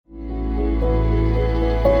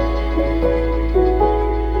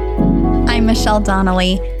Michelle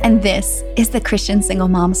Donnelly, and this is the Christian Single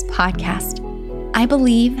Moms Podcast. I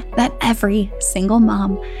believe that every single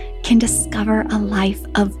mom can discover a life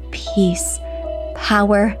of peace,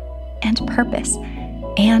 power, and purpose,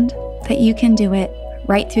 and that you can do it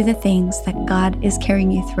right through the things that God is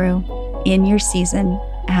carrying you through in your season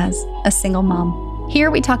as a single mom.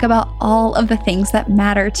 Here we talk about all of the things that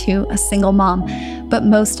matter to a single mom, but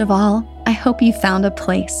most of all, I hope you found a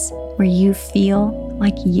place where you feel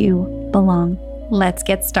like you belong. Let's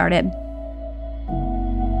get started.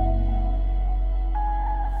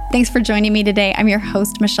 Thanks for joining me today. I'm your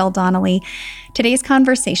host, Michelle Donnelly. Today's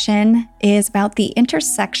conversation is about the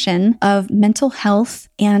intersection of mental health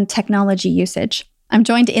and technology usage. I'm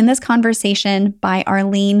joined in this conversation by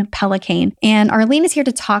Arlene Pellicane, and Arlene is here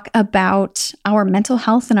to talk about our mental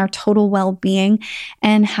health and our total well-being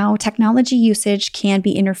and how technology usage can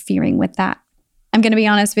be interfering with that. I'm going to be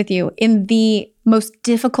honest with you. In the most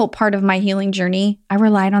difficult part of my healing journey, I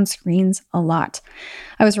relied on screens a lot.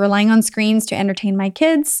 I was relying on screens to entertain my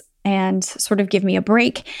kids and sort of give me a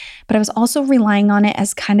break, but I was also relying on it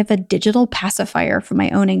as kind of a digital pacifier for my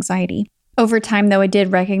own anxiety. Over time, though, I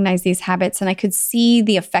did recognize these habits and I could see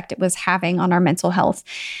the effect it was having on our mental health.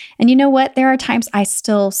 And you know what? There are times I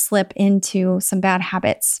still slip into some bad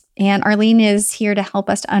habits. And Arlene is here to help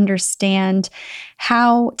us to understand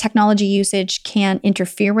how technology usage can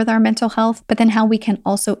interfere with our mental health, but then how we can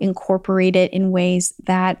also incorporate it in ways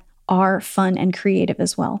that are fun and creative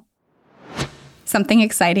as well. Something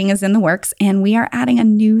exciting is in the works, and we are adding a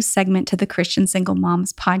new segment to the Christian Single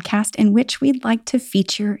Moms Podcast in which we'd like to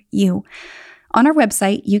feature you. On our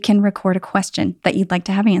website, you can record a question that you'd like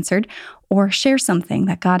to have answered or share something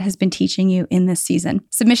that God has been teaching you in this season.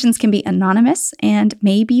 Submissions can be anonymous and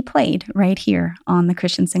may be played right here on the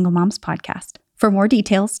Christian Single Moms Podcast. For more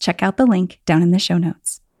details, check out the link down in the show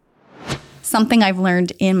notes. Something I've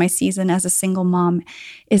learned in my season as a single mom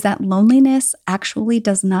is that loneliness actually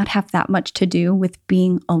does not have that much to do with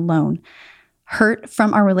being alone. Hurt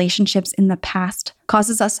from our relationships in the past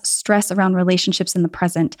causes us stress around relationships in the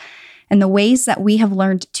present. And the ways that we have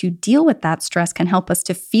learned to deal with that stress can help us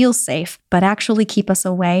to feel safe, but actually keep us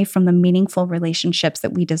away from the meaningful relationships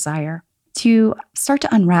that we desire. To start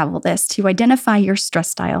to unravel this, to identify your stress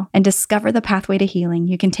style and discover the pathway to healing,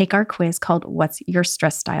 you can take our quiz called What's Your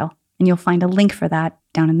Stress Style? And you'll find a link for that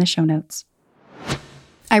down in the show notes.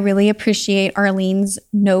 I really appreciate Arlene's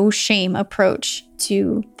no shame approach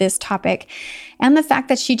to this topic and the fact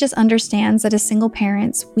that she just understands that as single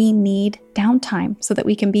parents, we need downtime so that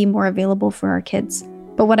we can be more available for our kids.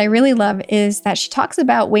 But what I really love is that she talks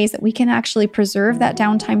about ways that we can actually preserve that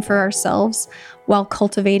downtime for ourselves while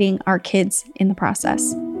cultivating our kids in the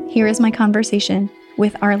process. Here is my conversation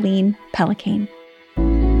with Arlene Pellicane.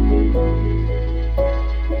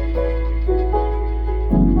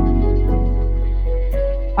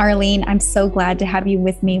 Arlene, I'm so glad to have you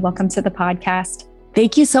with me. Welcome to the podcast.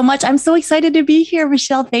 Thank you so much. I'm so excited to be here,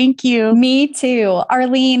 Michelle. Thank you. Me too.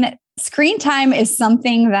 Arlene, screen time is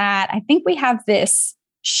something that I think we have this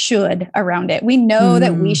should around it. We know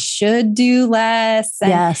that we should do less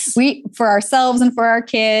and we for ourselves and for our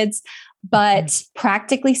kids. But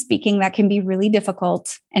practically speaking, that can be really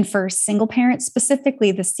difficult. And for single parents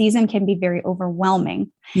specifically, the season can be very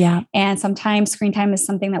overwhelming. Yeah. And sometimes screen time is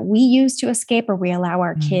something that we use to escape, or we allow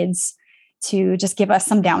our kids to just give us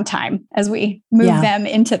some downtime as we move them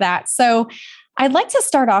into that. So I'd like to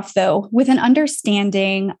start off, though, with an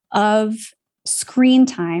understanding of screen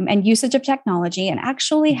time and usage of technology, and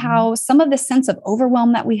actually how some of the sense of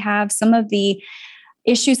overwhelm that we have, some of the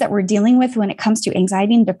issues that we're dealing with when it comes to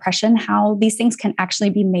anxiety and depression, how these things can actually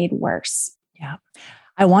be made worse. Yeah.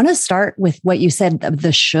 I want to start with what you said,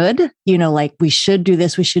 the should, like we should do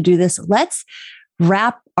this, we should do this. Let's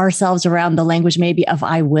wrap ourselves around the language maybe of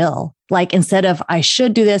I will. Like instead of I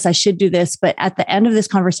should do this, I should do this. But at the end of this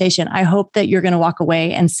conversation, I hope that you're going to walk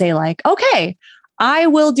away and say like, okay, I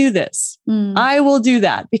will do this. I will do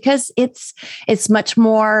that, because it's much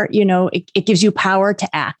more, it gives you power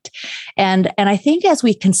to act. And I think as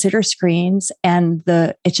we consider screens and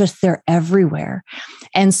it's just, they're everywhere.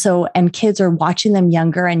 And kids are watching them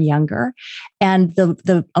younger and younger. And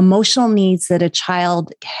the emotional needs that a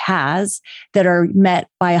child has that are met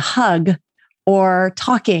by a hug or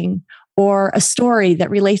talking or a story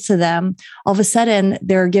that relates to them, all of a sudden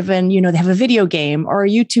they're given, they have a video game or a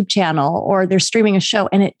YouTube channel or they're streaming a show,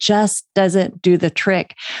 and it just doesn't do the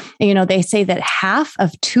trick. And, they say that half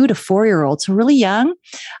of 2 to 4-year-olds, so really young,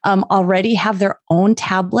 already have their own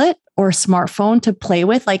tablet or smartphone to play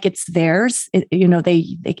with, like it's theirs. It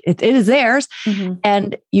is theirs. Mm-hmm.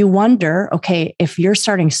 And you wonder, okay, if you're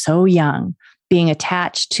starting so young, being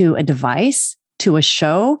attached to a device, to a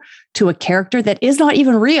show, to a character that is not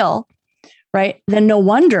even real, right? Then no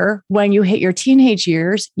wonder when you hit your teenage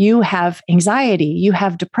years, you have anxiety, you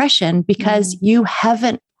have depression because you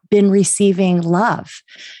haven't been receiving love.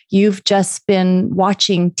 You've just been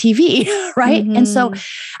watching TV, right? And so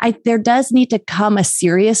there does need to come a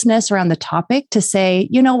seriousness around the topic to say,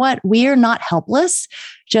 you know what, we are not helpless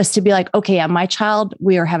just to be like, okay, yeah, my child,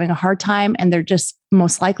 we are having a hard time and they're just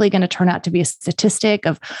most likely going to turn out to be a statistic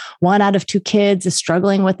of 1 out of 2 kids is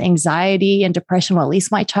struggling with anxiety and depression. Well, at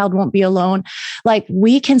least my child won't be alone. Like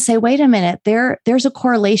we can say, wait a minute, there's a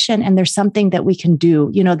correlation and there's something that we can do.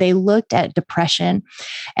 You know, they looked at depression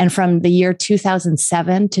and from the year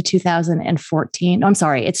 2007 to 2014, I'm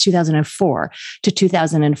sorry, it's 2004 to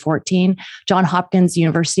 2014, Johns Hopkins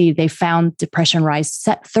University, they found depression rise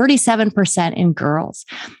 37% in girls.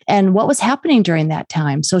 And what was happening during that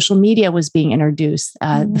time? Social media was being introduced.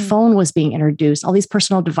 The phone was being introduced. All these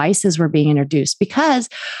personal devices were being introduced because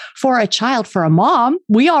for a child, for a mom,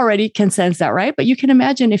 we already can sense that, right? But you can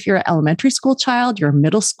imagine if you're an elementary school child, you're a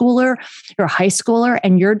middle schooler, you're a high schooler,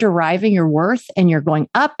 and you're deriving your worth and you're going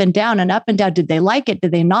up and down and up and down. Did they like it?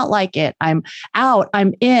 Did they not like it? I'm out.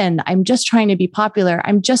 I'm in. I'm just trying to be popular.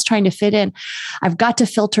 I'm just trying to fit in. I've got to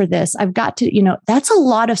filter this. I've got to, that's a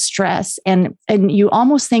lot of stress. And you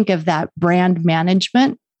almost think of that brand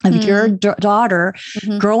management of your daughter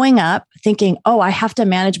growing up thinking, oh, I have to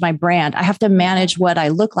manage my brand. I have to manage what I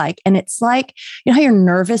look like. And it's like, you know how you're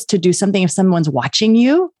nervous to do something if someone's watching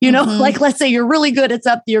you, like let's say you're really good at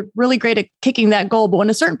something, you're really great at kicking that goal. But when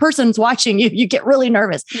a certain person's watching you, you get really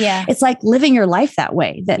nervous. Yeah. It's like living your life that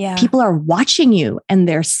way, that people are watching you and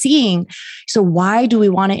they're seeing. So why do we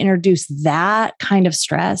want to introduce that kind of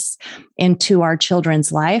stress into our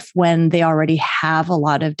children's life when they already have a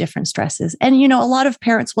lot of different stresses? And, a lot of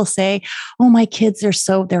parents will say, oh, my kids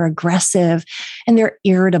are they're aggressive and they're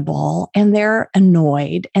irritable and they're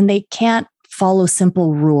annoyed and they can't follow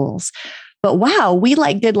simple rules. But wow, we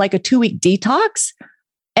did a 2-week detox.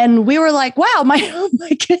 And we were like, wow, my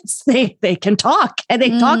kids, they can talk and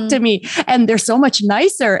they talk to me and they're so much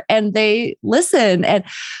nicer and they listen. And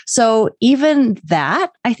so even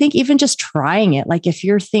that, I think even just trying it, like if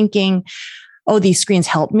you're thinking, oh, these screens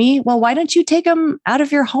help me, well, why don't you take them out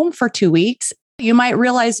of your home for 2 weeks? You might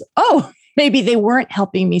realize, oh, maybe they weren't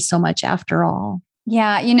helping me so much after all.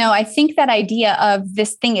 Yeah. I think that idea of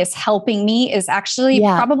this thing is helping me is actually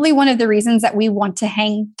probably one of the reasons that we want to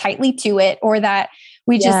hang tightly to it, or that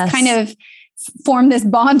we just kind of form this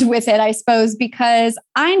bond with it, I suppose, because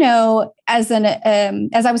I know as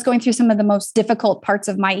I was going through some of the most difficult parts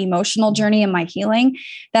of my emotional journey and my healing,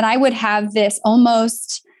 that I would have this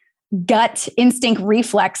almost gut instinct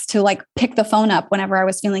reflex to pick the phone up whenever I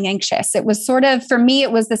was feeling anxious. It was sort of, for me,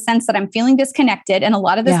 it was the sense that I'm feeling disconnected. And a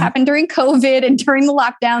lot of this happened during COVID and during the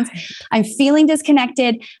lockdowns. I'm feeling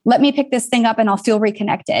disconnected. Let me pick this thing up and I'll feel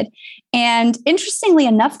reconnected. And interestingly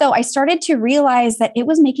enough, though, I started to realize that it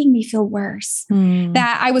was making me feel worse,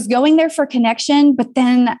 that I was going there for connection, but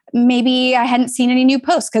then maybe I hadn't seen any new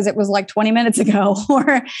posts because it was 20 minutes ago,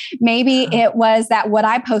 or maybe it was that what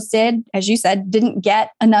I posted, as you said, didn't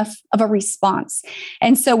get enough of a response.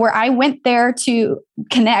 And so where I went there to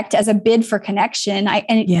connect as a bid for connection, I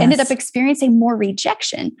ended up experiencing more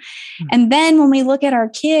rejection. And then when we look at our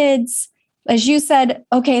kids, as you said,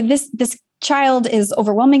 okay, this child is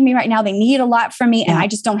overwhelming me right now. They need a lot from me and I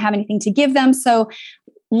just don't have anything to give them. So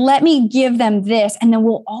let me give them this and then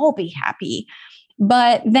we'll all be happy.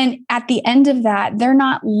 But then at the end of that, they're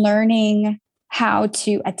not learning how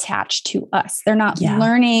to attach to us. They're not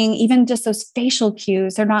learning even just those facial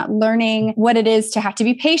cues. They're not learning what it is to have to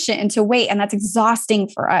be patient and to wait. And that's exhausting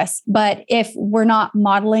for us. But if we're not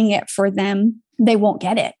modeling it for them, they won't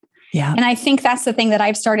get it. Yeah. And I think that's the thing that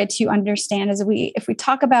I've started to understand is if we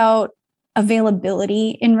talk about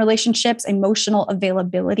availability in relationships, emotional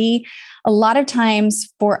availability, a lot of times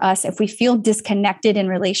for us, if we feel disconnected in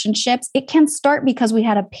relationships, it can start because we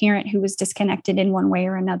had a parent who was disconnected in one way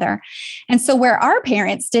or another. And so where our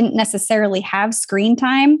parents didn't necessarily have screen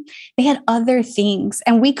time, they had other things,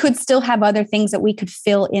 and we could still have other things that we could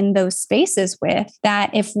fill in those spaces with, that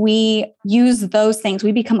if we use those things,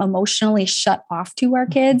 we become emotionally shut off to our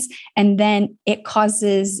kids. And then it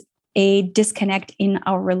causes a disconnect in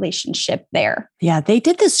our relationship there. Yeah, they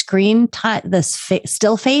did the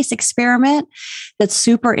still face experiment that's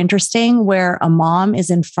super interesting, where a mom is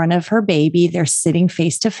in front of her baby. They're sitting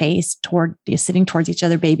face to face, sitting towards each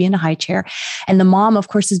other, baby in a high chair. And the mom, of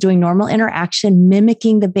course, is doing normal interaction,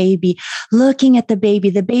 mimicking the baby, looking at the baby.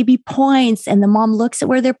 The baby points and the mom looks at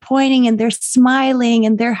where they're pointing and they're smiling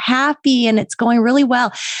and they're happy and it's going really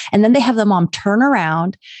well. And then they have the mom turn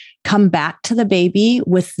around, come back to the baby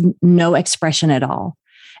with no expression at all.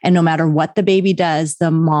 And no matter what the baby does, the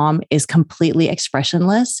mom is completely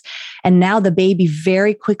expressionless. And now the baby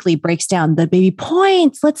very quickly breaks down. The baby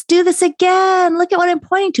points, let's do this again. Look at what I'm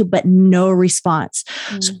pointing to, but no response.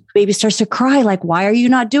 So the baby starts to cry, like, why are you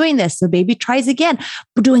not doing this? The baby tries again,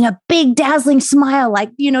 doing a big dazzling smile, like,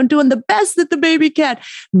 doing the best that the baby can.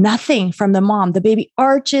 Nothing from the mom. The baby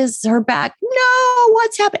arches her back. No,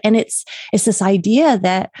 what's happened? And it's this idea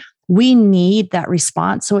that we need that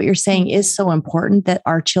response. So what you're saying is so important, that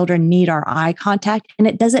our children need our eye contact. And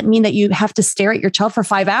it doesn't mean that you have to stare at your child for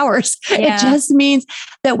 5 hours. Yeah. It just means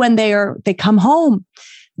that when they come home,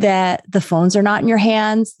 that the phones are not in your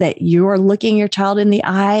hands, that you are looking your child in the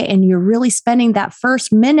eye, and you're really spending that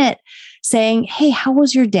first minute saying, hey, how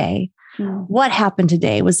was your day? What happened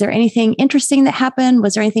today? Was there anything interesting that happened?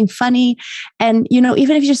 Was there anything funny? And, even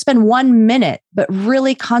if you just spend 1 minute, but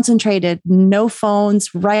really concentrated, no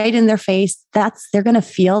phones, right in their face, they're going to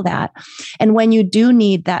feel that. And when you do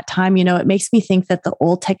need that time, it makes me think that the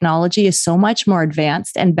old technology is so much more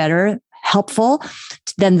advanced and better, helpful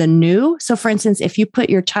than the new. So for instance, if you put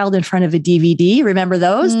your child in front of a DVD, remember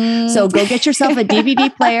those? So go get yourself a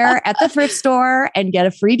DVD player at the thrift store and get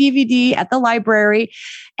a free DVD at the library.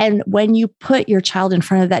 And when you put your child in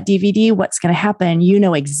front of that DVD, what's going to happen? You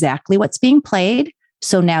know exactly what's being played.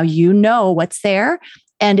 So now you know what's there,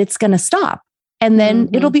 and it's going to stop. And then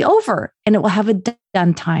it'll be over, and it will have a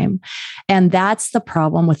done time. And that's the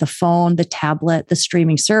problem with the phone, the tablet, the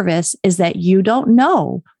streaming service, is that you don't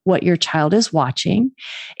know what your child is watching.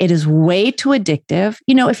 It is way too addictive.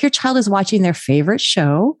 If your child is watching their favorite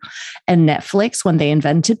show and Netflix, when they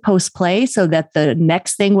invented post play so that the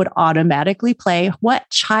next thing would automatically play, what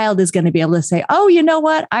child is going to be able to say, oh, you know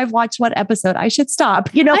what? I've watched one episode. I should stop.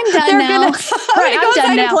 I'm done now. Right, I'm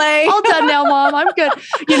done now. All done now, mom. I'm good.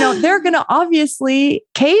 They're going to obviously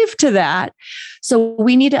cave to that. So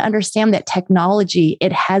we need to understand that technology,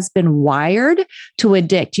 it has been wired to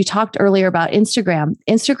addict. You talked earlier about Instagram.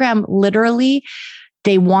 Instagram literally,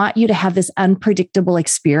 they want you to have this unpredictable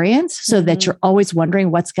experience so that you're always wondering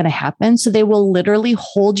what's going to happen. So they will literally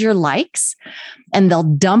hold your likes and they'll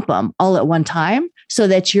dump them all at one time, so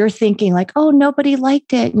that you're thinking like, oh, nobody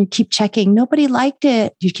liked it. And you keep checking, nobody liked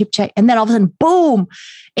it. You keep checking. And then all of a sudden, boom,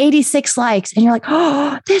 86 likes. And you're like,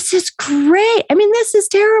 oh, this is great. I mean, this is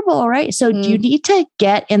terrible, right? So you need to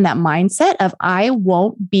get in that mindset of, I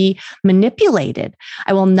won't be manipulated.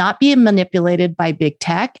 I will not be manipulated by big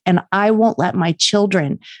tech, and I won't let my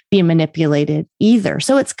children be manipulated either.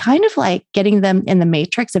 So it's kind of like getting them in the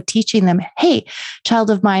matrix of teaching them, hey, child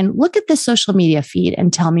of mine, look at this social media feed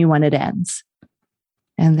and tell me when it ends.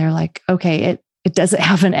 And they're like, okay, it doesn't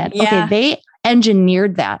have an end. Yeah. Okay, they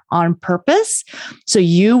engineered that on purpose, so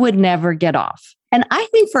you would never get off. And I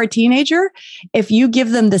think for a teenager, if you give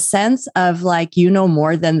them the sense of like,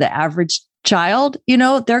 more than the average child,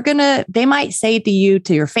 they might say to you,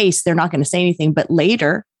 to your face, they're not going to say anything, but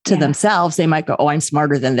later to themselves, they might go, oh, I'm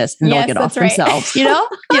smarter than this. And they'll get off themselves, So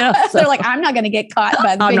they're like, I'm not going to get caught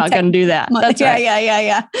by the I'm not going to do that. That's right.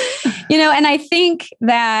 Yeah. And I think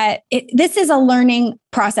that this is a learning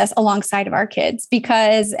process alongside of our kids,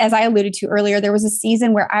 because as I alluded to earlier, there was a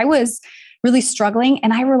season where I was really struggling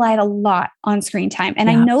and I relied a lot on screen time. And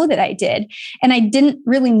I know that I did. And I didn't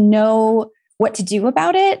really know what to do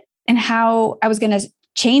about it and how I was going to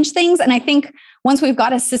change things. And I think once we've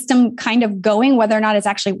got a system kind of going, whether or not it's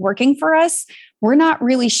actually working for us, we're not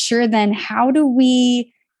really sure then how do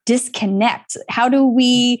we disconnect? How do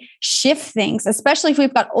we shift things, especially if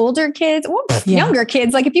we've got older kids or younger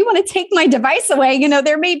kids? Like if you want to take my device away,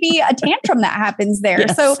 there may be a tantrum that happens there.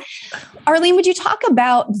 Yes. So Arlene, would you talk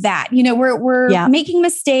about that? We're making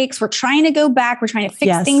mistakes. We're trying to go back. We're trying to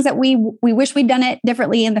fix things that we wish we'd done it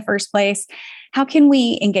differently in the first place. How can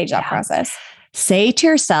we engage that process? Say to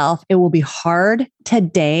yourself, it will be hard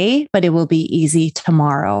today, but it will be easy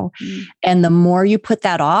tomorrow. And the more you put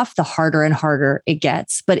that off, the harder and harder it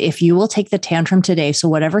gets. But if you will take the tantrum today, so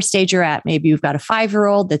whatever stage you're at, maybe you've got a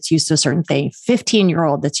 5-year-old that's used to a certain thing,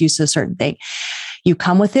 15-year-old that's used to a certain thing. You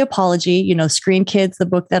come with the apology, Screen Kids, the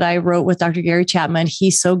book that I wrote with Dr. Gary Chapman,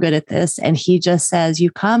 he's so good at this. And he just says,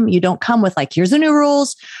 you don't come with like, here's the new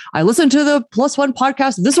rules. I listened to the +1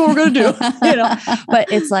 podcast. This is what we're going to do,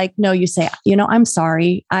 but it's like, no, you say, I'm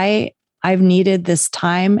sorry. I've needed this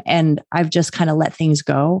time and I've just kind of let things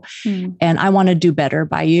go. And I want to do better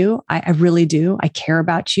by you. I really do. I care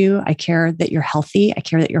about you. I care that you're healthy. I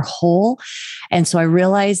care that you're whole. And so I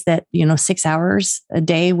realized that, 6 hours a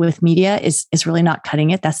day with media is really not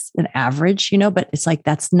cutting it. That's an average, but it's like,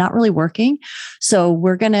 that's not really working. So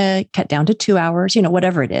we're going to cut down to 2 hours,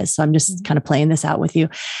 whatever it is. So I'm just kind of playing this out with you.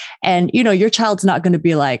 And, your child's not going to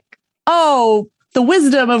be like, oh, the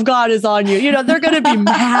wisdom of God is on you. They're going to be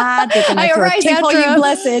mad. They're going to arise and call you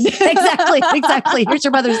blessed. Exactly. Here's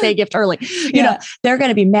your Mother's Day gift early. They're going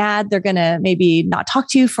to be mad. They're going to maybe not talk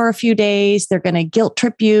to you for a few days. They're going to guilt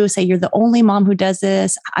trip you, say, you're the only mom who does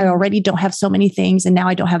this. I already don't have so many things. And now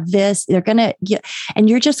I don't have this. They're going to and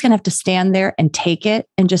you're just going to have to stand there and take it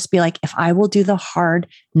and just be like, if I will do the hard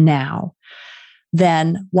now,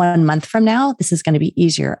 then 1 month from now, this is going to be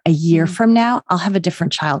easier. A year from now, I'll have a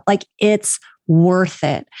different child. Like, it's worth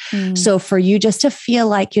it. So for you just to feel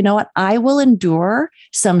like, you know what, I will endure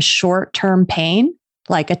some short-term pain,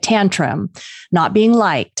 like a tantrum, not being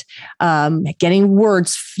liked, getting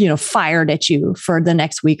words, fired at you for the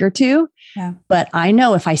next week or two. Yeah. But I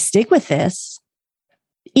know if I stick with this,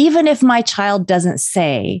 even if my child doesn't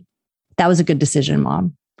say, that was a good decision,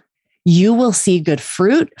 Mom, you will see good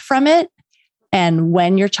fruit from it. And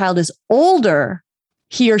when your child is older,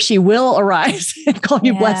 he or she will arise and call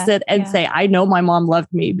you blessed and say, I know my mom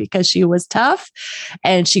loved me because she was tough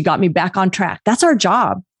and she got me back on track. That's our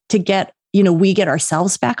job, to get, we get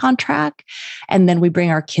ourselves back on track. And then we bring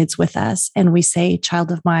our kids with us and we say,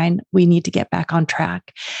 child of mine, we need to get back on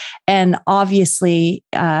track. And obviously,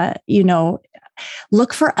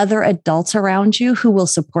 look for other adults around you who will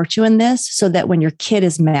support you in this, so that when your kid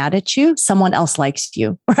is mad at you, someone else likes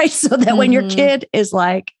you, right? So that when your kid is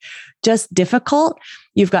like just difficult,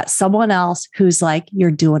 you've got someone else who's like, you're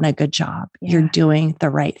doing a good job. Yeah. You're doing the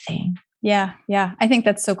right thing. Yeah. Yeah. I think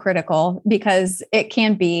that's so critical, because it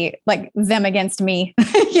can be like them against me,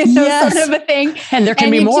 sort of a thing. And there can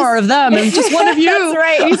be more of them and just one of you. That's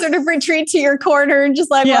right. You sort of retreat to your corner and just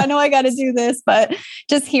like, well, I know I got to do this, but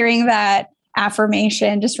just hearing that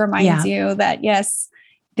affirmation just reminds you that, yes,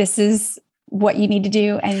 this is what you need to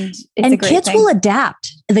do. And it's a great kids thing. will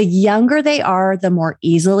adapt. The younger they are, the more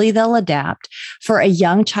easily they'll adapt. For a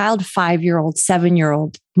young child, 5-year-old,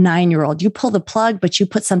 7-year-old, 9-year-old, you pull the plug, but you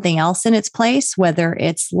put something else in its place, whether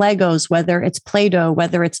it's Legos, whether it's Play-Doh,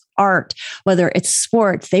 whether it's art, whether it's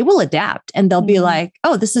sports, they will adapt and they'll be like,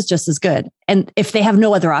 oh, this is just as good. And if they have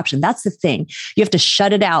no other option, that's the thing. You have to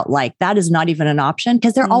shut it out. Like, that is not even an option,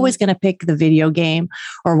 because they're always going to pick the video game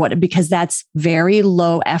or what, because that's very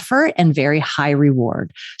low effort and very high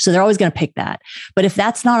reward. So they're always going to pick that. But if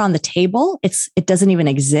that's not on the table, it doesn't even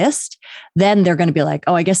exist, then they're going to be like,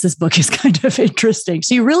 oh, I guess this book is kind of interesting.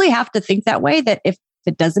 So you really have to think that way, that if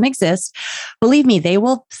it doesn't exist, believe me, they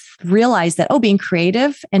will realize that, oh, being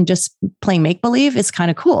creative and just playing make-believe is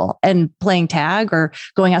kind of cool. And playing tag or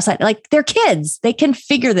going outside, like, they're kids, they can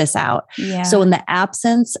figure this out. Yeah. So in the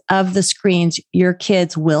absence of the screens, your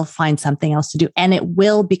kids will find something else to do, and it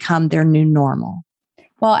will become their new normal.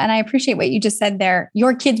 Well, and I appreciate what you just said there.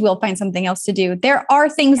 Your kids will find something else to do. There are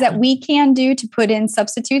things that we can do to put in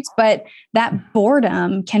substitutes, but that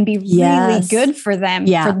boredom can be really good for them,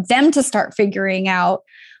 for them to start figuring out,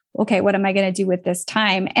 okay, what am I going to do with this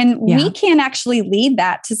time? And we can actually lead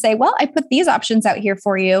that to say, well, I put these options out here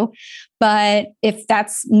for you, but if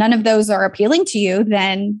none of those are appealing to you,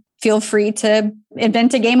 then feel free to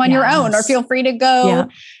invent a game on your own, or feel free to go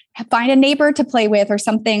find a neighbor to play with or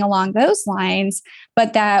something along those lines,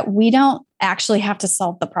 but that we don't actually have to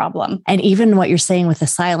solve the problem. And even what you're saying with the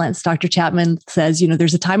silence, Dr. Chapman says,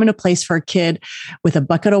 there's a time and a place for a kid with a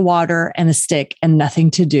bucket of water and a stick and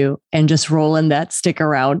nothing to do, and just rolling that stick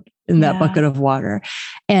around in that bucket of water.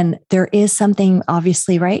 And there is something,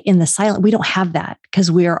 obviously, right, in the silent. We don't have that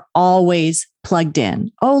because we are always plugged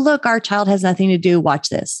in. Oh, look, our child has nothing to do. Watch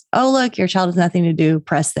this. Oh, look, your child has nothing to do.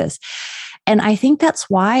 Press this. And I think that's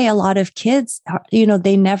why a lot of kids,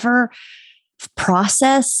 they never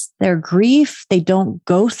process their grief. They don't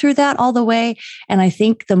go through that all the way. And I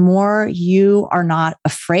think the more you are not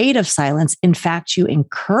afraid of silence, in fact, you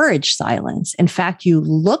encourage silence. In fact, you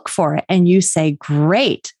look for it and you say,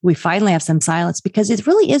 great, we finally have some silence, because it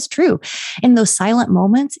really is true. In those silent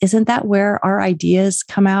moments, isn't that where our ideas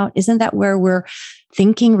come out? Isn't that where we're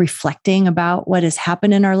thinking, reflecting about what has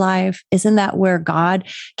happened in our life? Isn't that where God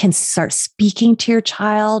can start speaking to your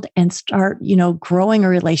child and start, growing a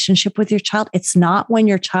relationship with your child? It's not when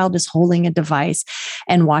your child is holding a device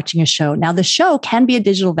and watching a show. Now, the show can be a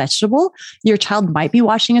digital vegetable. Your child might be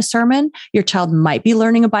watching a sermon. Your child might be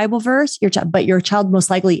learning a Bible verse, but your child most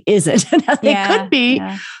likely isn't. They could be.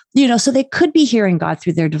 Yeah. So they could be hearing God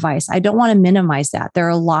through their device. I don't want to minimize that. There are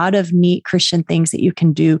a lot of neat Christian things that you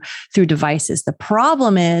can do through devices. The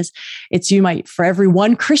problem is, for every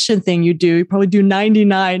one Christian thing you do, you probably do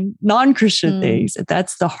 99 non-Christian things.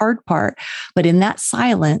 That's the hard part. But in that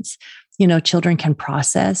silence, children can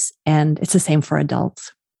process, and it's the same for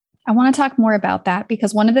adults. I want to talk more about that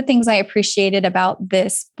because one of the things I appreciated about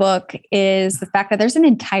this book is the fact that there's an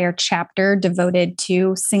entire chapter devoted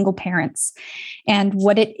to single parents and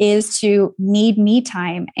what it is to need me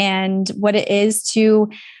time and what it is to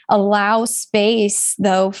allow space,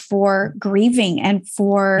 though, for grieving and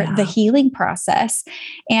for the healing process.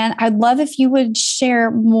 And I'd love if you would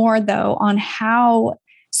share more, though, on how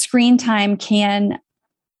screen time can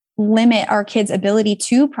limit our kids' ability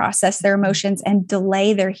to process their emotions and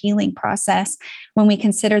delay their healing process when we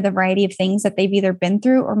consider the variety of things that they've either been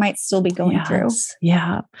through or might still be going through.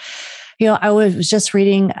 Yeah. I was just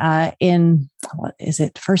reading in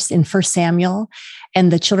First Samuel,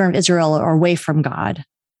 and the children of Israel are away from God.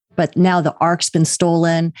 But now the ark's been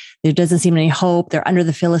stolen. There doesn't seem any hope. They're under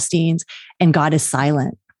the Philistines, and God is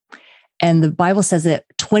silent. And the Bible says that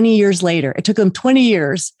 20 years later, it took them 20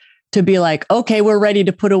 years to be like, okay, we're ready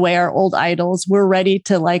to put away our old idols. We're ready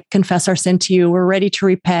to confess our sin to you. We're ready to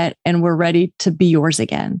repent, and we're ready to be yours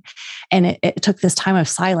again. And it took this time of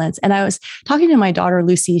silence. And I was talking to my daughter,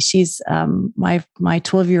 Lucy, she's my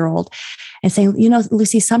 12-year-old, and saying,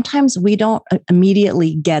 Lucy, sometimes we don't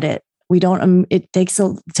immediately get it. It takes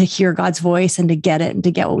to hear God's voice and to get it and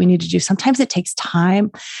to get what we need to do. Sometimes it takes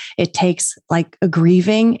time. It takes a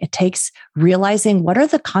grieving. It takes realizing what are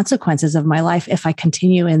the consequences of my life if I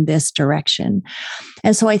continue in this direction.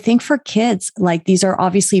 And so I think for kids, these are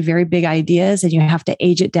obviously very big ideas and you have to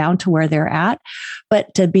age it down to where they're at,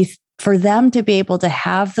 but for them to be able to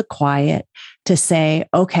have the quiet to say,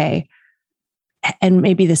 okay, and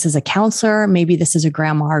maybe this is a counselor, maybe this is a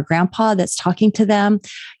grandma or grandpa that's talking to them,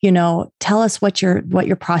 tell us what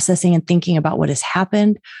you're processing and thinking about what has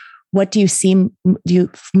happened. What do you see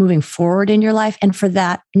moving forward in your life? And for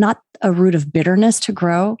that, not a root of bitterness to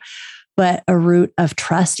grow, but a root of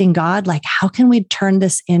trusting God. How can we turn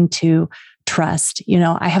this into trust?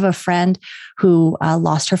 I have a friend who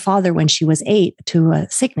lost her father when she was 8 to a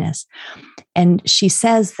sickness. And she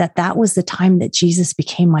says that was the time that Jesus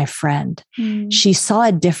became my friend. She saw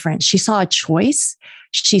a difference. She saw a choice.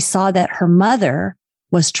 She saw that her mother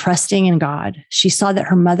was trusting in God. She saw that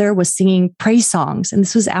her mother was singing praise songs. And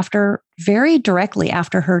this was very directly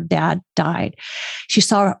after her dad died. She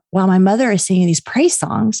saw, wow, my mother is singing these praise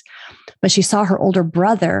songs, but she saw her older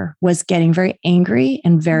brother was getting very angry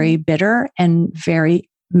and very bitter and very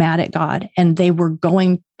mad at God. And they were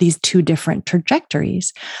going these two different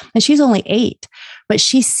trajectories. And she's only 8, but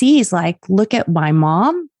she sees look at my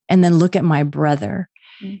mom and then look at my brother.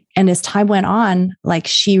 And as time went on,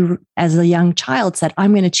 she, as a young child, said,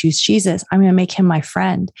 I'm going to choose Jesus. I'm going to make him my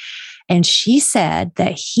friend. And she said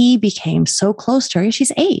that he became so close to her.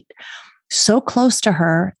 She's 8, so close to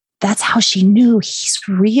her. That's how she knew he's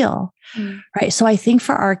real. Right. So I think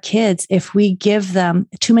for our kids, if we give them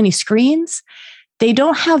too many screens, they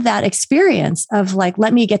don't have that experience of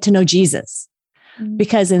let me get to know Jesus.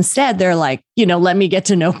 Because instead they're let me get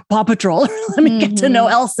to know Paw Patrol, or let me get to know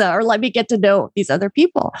Elsa, or let me get to know these other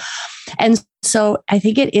people. And so I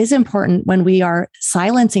think it is important when we are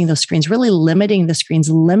silencing those screens, really limiting the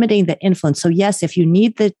screens, limiting the influence. So yes, if you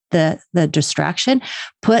need the distraction,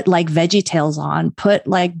 put Veggie Tales on, put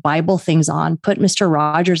Bible things on, put Mr.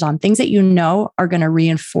 Rogers on, things that are going to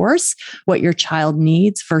reinforce what your child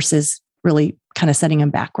needs versus really kind of setting them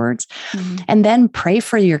backwards. And then pray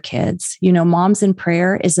for your kids. Moms in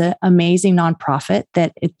Prayer is an amazing nonprofit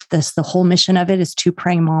that the whole mission of it is 2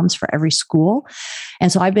 praying moms for every school. And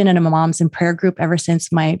so I've been in a Moms in Prayer group ever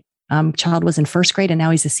since my child was in first grade, and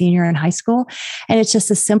now he's a senior in high school. And it's just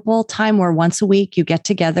a simple time where once a week you get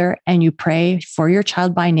together and you pray for your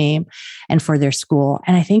child by name and for their school.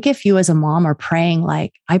 And I think if you as a mom are praying,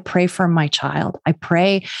 I pray for my child, I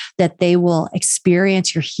pray that they will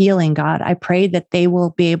experience your healing, God. I pray that they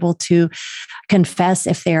will be able to confess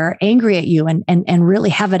if they're angry at you and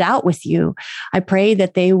really have it out with you. I pray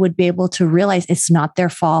that they would be able to realize it's not their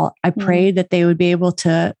fault. I pray that they would be able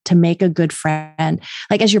to make a good friend.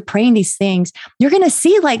 As you're praying these things, you're going to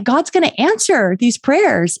see God's going to answer these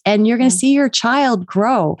prayers, and you're going to see your child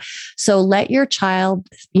grow. So let your child,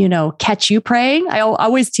 catch you praying. I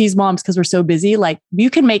always tease moms because we're so busy. You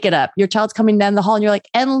can make it up. Your child's coming down the hall and you're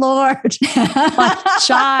and Lord, my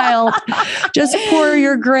child, just pour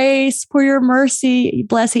your grace, pour your mercy,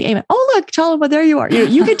 blessing, amen. Oh, look, child, well, there you are.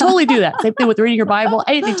 You can totally do that. Same thing with reading your Bible,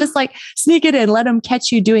 anything, just sneak it in, let them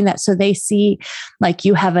catch you doing that. So they see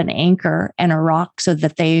you have an anchor and a rock so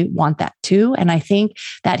that they want that too. And I think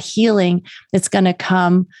that healing, it's going to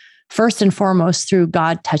come first and foremost through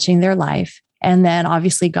God touching their life. And then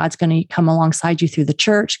obviously God's going to come alongside you through the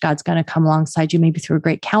church. God's going to come alongside you maybe through a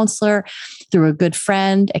great counselor, through a good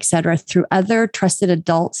friend, et cetera, through other trusted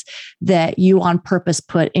adults that you on purpose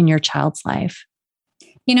put in your child's life.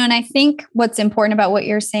 And I think what's important about what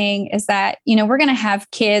you're saying is that, we're going to have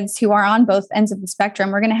kids who are on both ends of the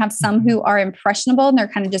spectrum. We're going to have some who are impressionable and they're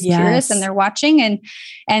kind of just curious and they're watching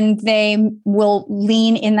and they will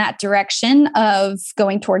lean in that direction of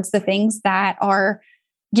going towards the things that are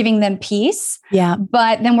giving them peace. Yeah.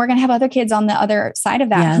 But then we're going to have other kids on the other side of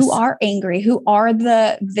that who are angry, who are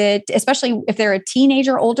the especially if they're a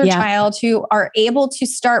teenager, older child, who are able to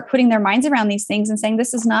start putting their minds around these things and saying,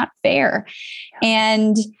 this is not fair.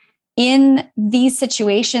 And in these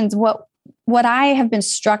situations, what I have been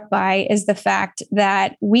struck by is the fact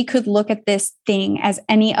that we could look at this thing as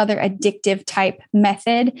any other addictive type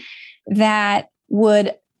method that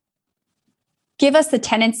would give us the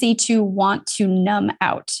tendency to want to numb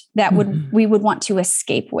out, that we would want to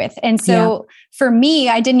escape with. And so for me,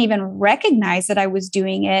 I didn't even recognize that I was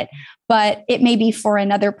doing it, but it may be for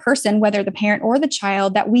another person, whether the parent or the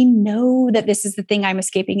child, that we know that this is the thing I'm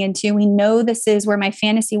escaping into. We know this is where my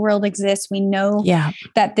fantasy world exists. We know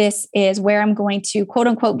that this is where I'm going to, quote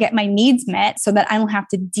unquote, get my needs met so that I don't have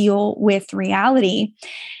to deal with reality.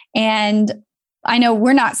 And I know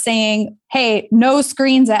we're not saying, hey, no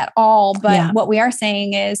screens at all. But what we are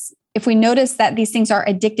saying is if we notice that these things are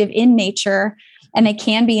addictive in nature and they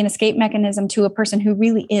can be an escape mechanism to a person who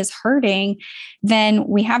really is hurting, then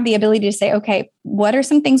we have the ability to say, okay, what are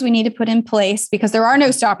some things we need to put in place? Because there are no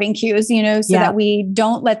stopping cues, so that we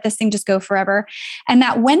don't let this thing just go forever. And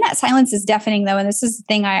that when that silence is deafening, though, and this is the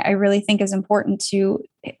thing I really think is important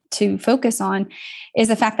to focus on, is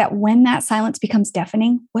the fact that when that silence becomes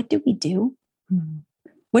deafening, what do we do?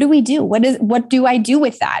 What do we do? What do I do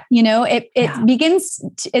with that? It begins,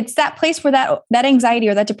 it's that place where that anxiety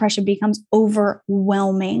or that depression becomes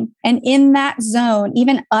overwhelming. And in that zone,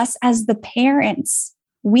 even us as the parents,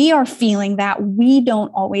 we are feeling that we don't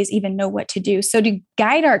always even know what to do. So to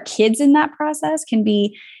guide our kids in that process can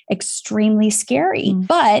be extremely scary.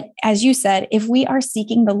 But as you said, if we are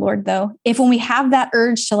seeking the Lord, though, if when we have that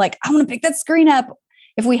urge to I want to pick that screen up,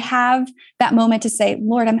 if we have that moment to say,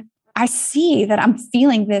 Lord, I see that I'm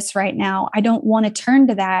feeling this right now. I don't want to turn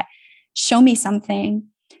to that. Show me something.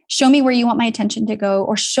 Show me where you want my attention to go,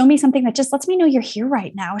 or show me something that just lets me know you're here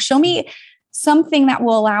right now. Show me something that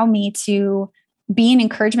will allow me to be an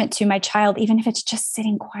encouragement to my child, even if it's just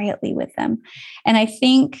sitting quietly with them. And I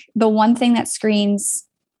think the one thing that screens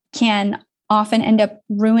can often end up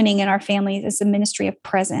ruining in our families is the ministry of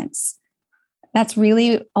presence. That's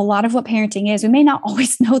really a lot of what parenting is. We may not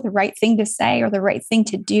always know the right thing to say or the right thing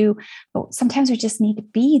to do, but sometimes we just need to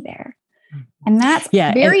be there. And that's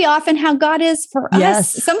very often how God is for us.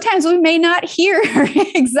 Sometimes we may not hear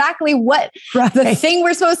exactly what the thing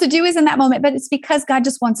we're supposed to do is in that moment, but it's because God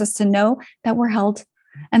just wants us to know that we're held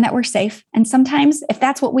and that we're safe. And sometimes if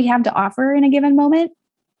that's what we have to offer in a given moment,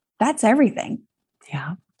 that's everything.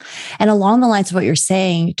 Yeah. And along the lines of what you're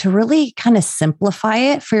saying, to really kind of simplify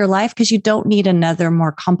it for your life, because you don't need another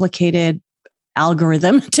more complicated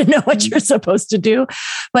algorithm to know what you're supposed to do.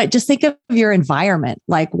 But just think of your environment.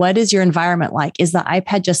 Like, what is your environment like? Is the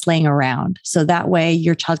iPad just laying around? So that way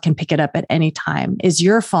your child can pick it up at any time. Is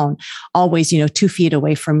your phone always, 2 feet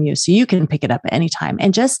away from you so you can pick it up at any time?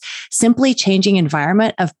 And just simply changing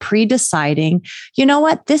environment of pre-deciding, you know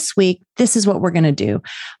what, this week, this is what we're going to do.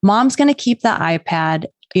 Mom's going to keep the iPad.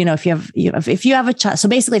 If you have a child, so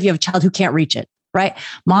basically if you have a child who can't reach it, right?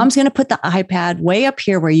 Mom's going to put the iPad way up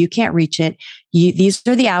here where you can't reach it. These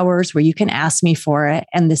are the hours where you can ask me for it.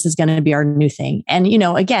 And this is going to be our new thing. And,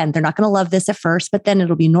 again, they're not going to love this at first, but then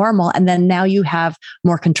it'll be normal. And then now you have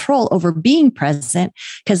more control over being present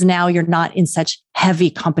because now you're not in such heavy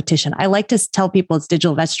competition. I like to tell people it's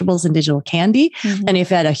digital vegetables and digital candy. Mm-hmm. And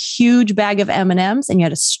if you had a huge bag of M&Ms and you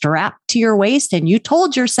had a strap to your waist and you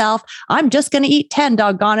told yourself, I'm just going to eat 10,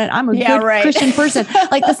 doggone it, I'm a good Christian person.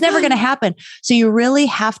 That's never going to happen. So you really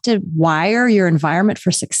have to wire your environment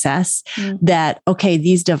for success. Mm-hmm. That, okay,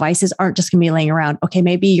 these devices aren't just going to be laying around. Okay,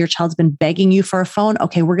 maybe your child's been begging you for a phone.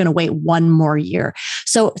 Okay, we're going to wait one more year.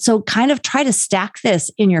 So kind of try to stack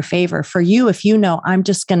this in your favor. For you, if I'm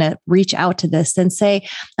just going to reach out to this and say,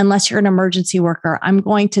 unless you're an emergency worker, I'm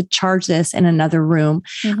going to charge this in another room.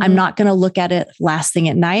 Mm-hmm. I'm not going to look at it last thing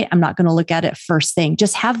at night. I'm not going to look at it first thing.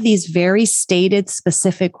 Just have these very stated,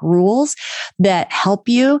 specific rules that help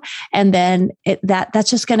you. And then that's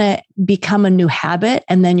just going to become a new habit.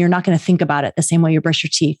 And then you're not going to think about it the same way you brush your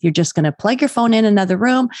teeth. You're just going to plug your phone in another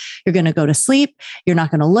room. You're going to go to sleep. You're not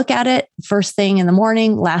going to look at it first thing in the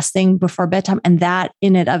morning, last thing before bedtime. And that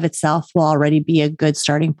in and of itself will already be a good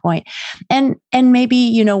starting point. And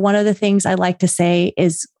maybe, one of the things I like to say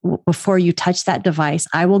is before you touch that device,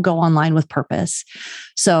 I will go online with purpose.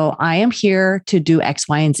 So I am here to do X,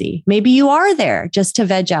 Y, and Z. Maybe you are there just to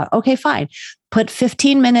veg out. Okay, fine. put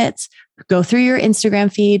 15 minutes, go through your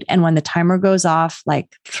Instagram feed. And when the timer goes off,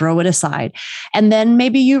 like throw it aside. And then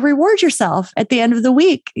maybe you reward yourself at the end of the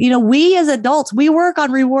week. We as adults, we work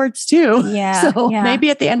on rewards too. Yeah. So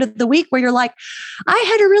maybe at the end of the week where you're like, I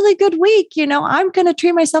had a really good week, I'm going to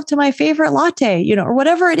treat myself to my favorite latte, or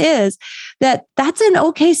whatever it is, that's an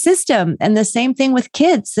okay system. And the same thing with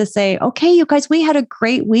kids to say, okay, you guys, we had a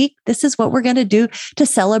great week. This is what we're going to do to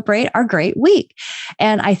celebrate our great week.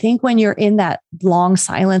 And I think when you're in that long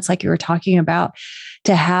silence, like you were talking about,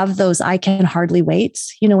 to have those I can hardly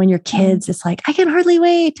waits, when you're kids, it's like, I can hardly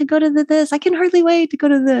wait to go to this. I can hardly wait to go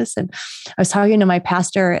to this. And I was talking to my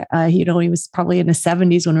pastor, he was probably in his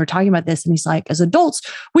 70s when we were talking about this. And he's like, as adults,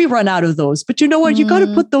 we run out of those, but you know what? You got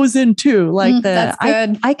to put those in too. Like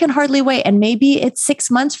I can hardly wait. And maybe it's 6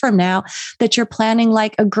 months from now that you're planning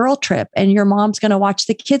like a girl trip and your mom's going to watch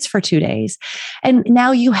the kids for 2 days. And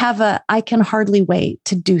now you have I can hardly wait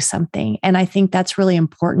to do something. And I think that's really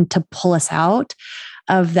important to pull us out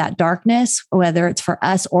of that darkness, whether it's for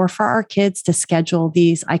us or for our kids, to schedule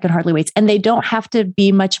these I can hardly waits. And they don't have to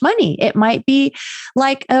be much money. It might be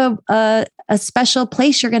like a special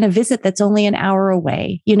place you're going to visit that's only an hour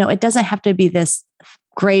away. It doesn't have to be this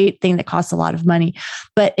great thing that costs a lot of money,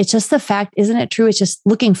 but it's just the fact, isn't it true? It's just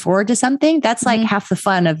looking forward to something. That's like half the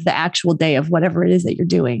fun of the actual day of whatever it is that you're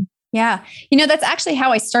doing. Yeah. That's actually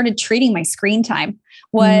how I started treating my screen time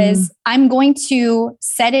was I'm going to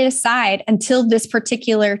set it aside until this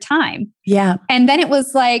particular time. Yeah. And then it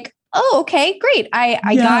was like, oh, okay, great.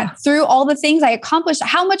 I got through all the things I accomplished,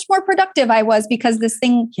 how much more productive I was because this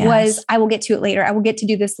thing was, I will get to it later. I will get to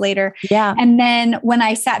do this later. Yeah. And then when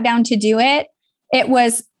I sat down to do it, it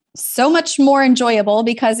was so much more enjoyable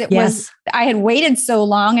because it was, I had waited so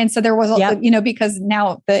long. And so there was, because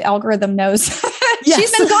now the algorithm knows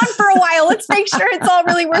she's been gone for a while. Let's make sure it's all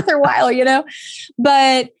really worth her while,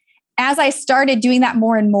 But as I started doing that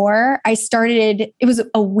more and more, it was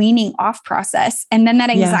a weaning off process. And then that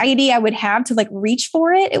anxiety I would have to like reach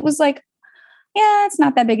for it, it was like, yeah, it's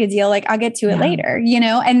not that big a deal. Like I'll get to it later,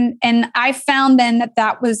 and I found then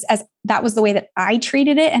that was the way that I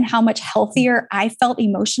treated it and how much healthier I felt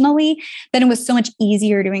emotionally. Then it was so much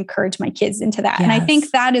easier to encourage my kids into that. Yes. And I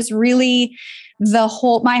think that is really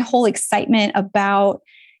my whole excitement about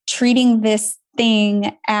treating this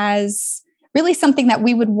thing as really something that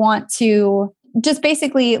we would want to just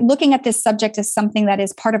basically looking at this subject as something that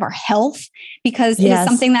is part of our health, because it is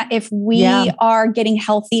something that if we are getting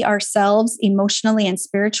healthy ourselves emotionally and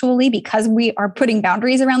spiritually, because we are putting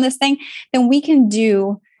boundaries around this thing, then we can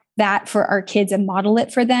do that for our kids and model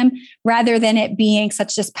it for them rather than it being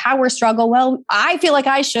such this power struggle. Well, I feel like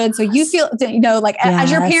I should. So you feel,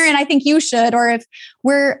 as your parent, I think you should, or if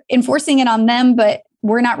we're enforcing it on them, but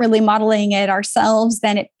we're not really modeling it ourselves,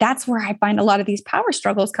 then that's where I find a lot of these power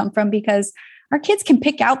struggles come from, because our kids can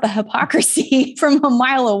pick out the hypocrisy from a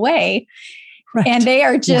mile away and they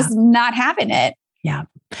are just not having it. Yeah.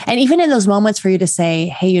 And even in those moments for you to say,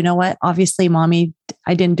 hey, you know what? Obviously, mommy,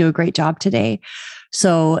 I didn't do a great job today.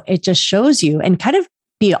 So it just shows you, and kind of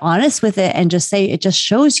be honest with it and just say, it just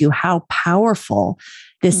shows you how powerful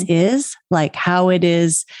this is, like how it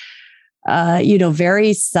is,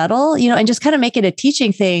 very subtle, and just kind of make it a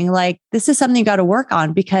teaching thing. Like this is something you got to work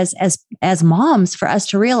on, because as moms, for us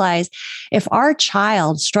to realize if our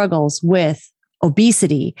child struggles with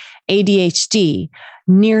obesity, ADHD,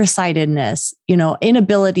 nearsightedness,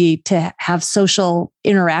 inability to have social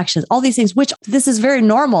interactions, all these things, which this is very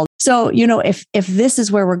normal. So, if this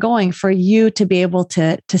is where we're going, for you to be able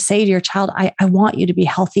to say to your child, I want you to be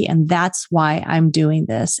healthy, and that's why I'm doing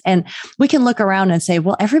this. And we can look around and say,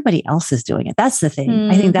 well, everybody else is doing it. That's the thing.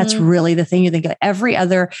 I think that's really the thing. You think of every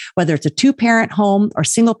other, whether it's a 2-parent home or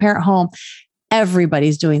single parent home,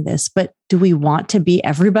 everybody's doing this, but do we want to be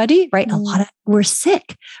everybody? Right? We're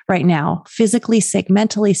sick right now, physically sick,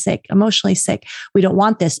 mentally sick, emotionally sick. We don't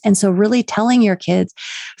want this. And so really telling your kids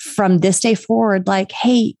from this day forward, like,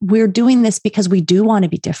 hey, we're doing this because we do want to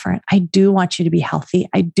be different. I do want you to be healthy.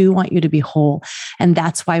 I do want you to be whole. And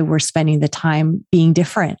that's why we're spending the time being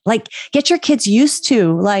different. Like get your kids used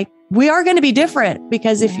to, like, we are going to be different,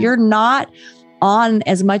 because if you're not on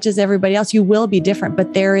as much as everybody else, you will be different,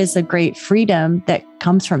 but there is a great freedom that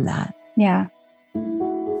comes from that. Yeah.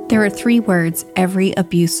 There are 3 words every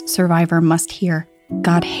abuse survivor must hear.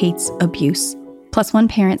 God hates abuse. Plus One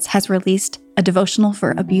Parents has released a devotional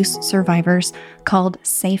for abuse survivors called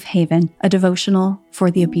Safe Haven, a devotional for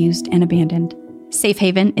the abused and abandoned. Safe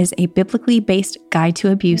Haven is a biblically based guide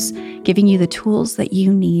to abuse, giving you the tools that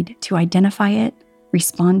you need to identify it,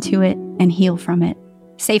 respond to it, and heal from it.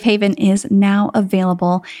 Safe Haven is now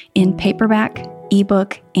available in paperback,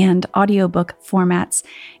 ebook and audiobook formats,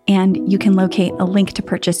 and you can locate a link to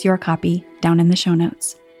purchase your copy down in the show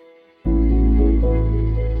notes.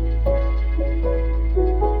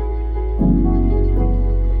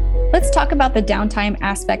 Let's talk about the downtime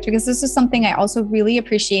aspect, because this is something I also really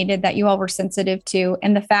appreciated that you all were sensitive to,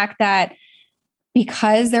 and the fact that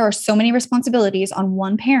because there are so many responsibilities on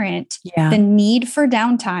one parent, the need for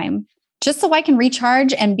downtime, just so I can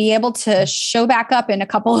recharge and be able to show back up in a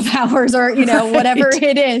couple of hours or, whatever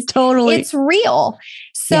it is. Totally. It's real.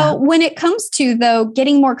 So when it comes to, though,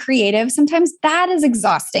 getting more creative, sometimes that is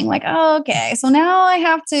exhausting. Like, oh, okay, so now I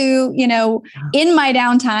have to, in my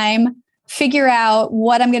downtime, figure out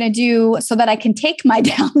what I'm going to do so that I can take my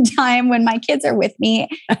downtime when my kids are with me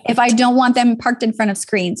if I don't want them parked in front of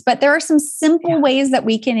screens. But there are some simple ways that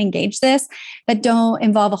we can engage this that don't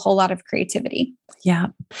involve a whole lot of creativity. Yeah.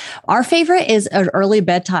 Our favorite is an early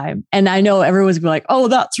bedtime. And I know everyone's gonna be like, oh,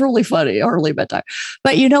 that's really funny, early bedtime.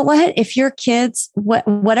 But you know what? If your kids,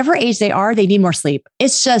 whatever age they are, they need more sleep.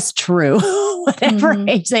 It's just true. Whatever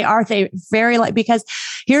age they are, because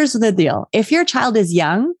here's the deal. If your child is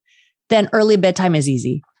young, then early bedtime is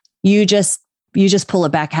easy. You just pull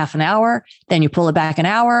it back half an hour, then you pull it back an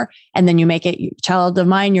hour, and then you make it, child of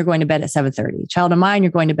mine, you're going to bed at 7:30. Child of mine,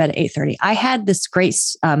 you're going to bed at 8:30. I had this great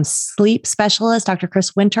sleep specialist, Dr.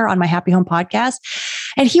 Chris Winter, on my Happy Home podcast,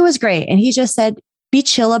 and he was great. And he just said, be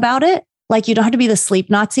chill about it. Like, you don't have to be the sleep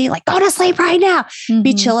Nazi, like, go to sleep right now.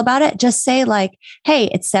 Be chill about it. Just say like, hey,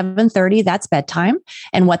 it's 7:30. That's bedtime.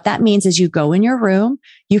 And what that means is you go in your room.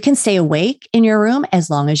 You can stay awake in your room as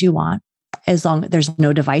long as you want. As long as there's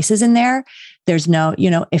no devices in there, there's no,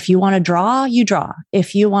 if you want to draw, you draw.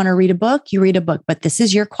 If you want to read a book, you read a book, but this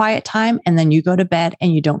is your quiet time. And then you go to bed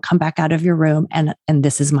and you don't come back out of your room. And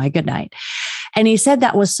this is my good night. And he said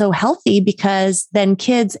that was so healthy because then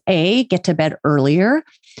kids, A, get to bed earlier.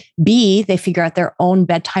 B, they figure out their own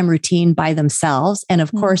bedtime routine by themselves. And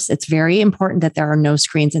of course, it's very important that there are no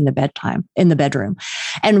screens in the bedroom.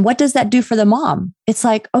 And what does that do for the mom? It's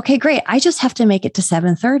like, okay, great. I just have to make it to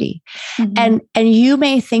 7:30. And you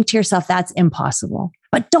may think to yourself, that's impossible,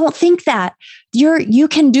 but don't think that. You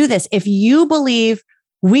can do this. If you believe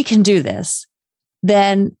we can do this,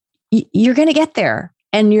 then you're going to get there.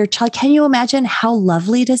 And your child, can you imagine how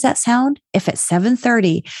lovely does that sound? If at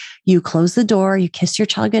 7:30, you close the door, you kiss your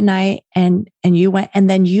child goodnight, and you went, and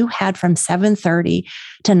then you had from 7:30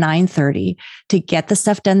 to 9:30 to get the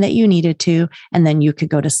stuff done that you needed to, and then you could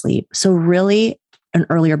go to sleep. So really an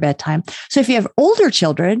earlier bedtime. So if you have older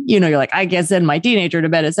children, you're like, I can't send my teenager to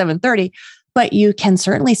bed at 7:30, but you can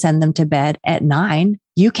certainly send them to bed at 9.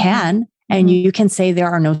 You can. And you can say there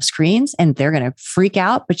are no screens, and they're going to freak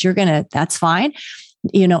out, but that's fine.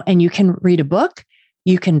 And you can read a book,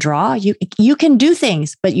 you can draw, you can do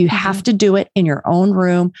things, but you have to do it in your own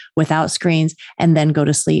room without screens and then go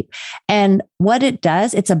to sleep. And what it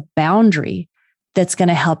does, it's a boundary that's going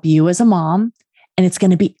to help you as a mom. And it's going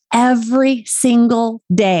to be every single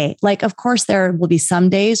day. Like, of course, there will be some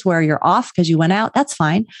days where you're off because you went out. That's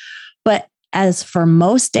fine. But as for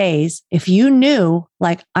most days, if you knew,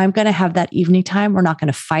 like, I'm going to have that evening time, we're not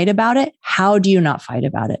going to fight about it. How do you not fight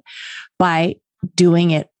about it? By doing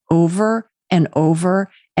it over and over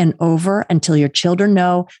and over until your children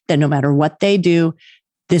know that no matter what they do,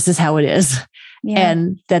 this is how it is.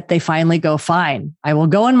 And that they finally go, fine, I will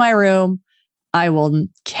go in my room. I will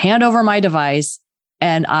hand over my device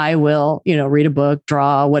and I will, read a book,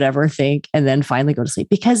 draw, whatever, think, and then finally go to sleep.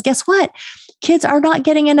 Because guess what? Kids are not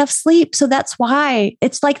getting enough sleep. So that's why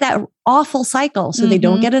it's like that awful cycle. So they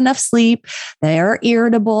don't get enough sleep. They're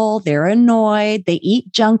irritable. They're annoyed. They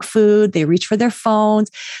eat junk food. They reach for their phones.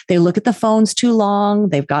 They look at the phones too long.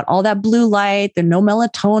 They've got all that blue light. There's no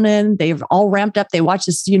melatonin. They've all ramped up. They watch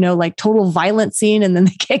this, like total violent scene and then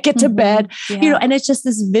they can't get to bed, and it's just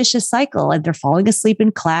this vicious cycle, and they're falling asleep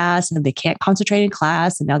in class and they can't concentrate in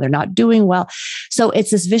class and now they're not doing well. So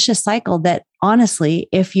it's this vicious cycle that honestly,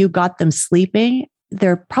 if you got them sleeping,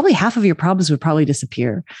 probably half of your problems would probably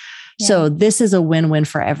disappear. Yeah. So this is a win-win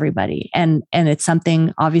for everybody. And it's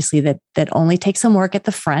something obviously that only takes some work at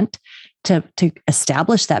the front to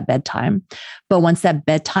establish that bedtime. But once that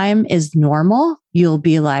bedtime is normal, you'll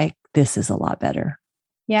be like, this is a lot better.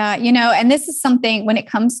 Yeah. And this is something when it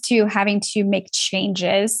comes to having to make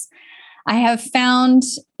changes, I have found,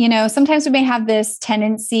 sometimes we may have this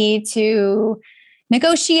tendency to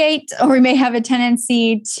negotiate, or we may have a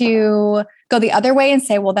tendency to go the other way and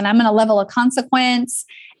say, well, then I'm going to level a consequence.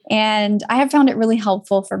 And I have found it really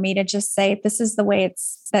helpful for me to just say, this is the way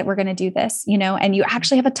that we're going to do this, and you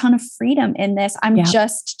actually have a ton of freedom in this. I'm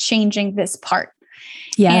just changing this part.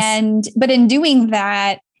 Yes. But in doing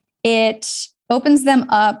that, it opens them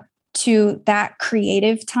up to that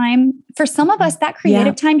creative time. For some of us, that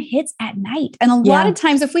creative time hits at night. And a lot of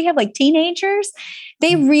times, if we have like teenagers,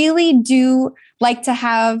 they really do like to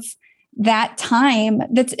have that time.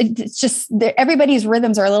 It's just everybody's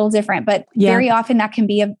rhythms are a little different, but very often that can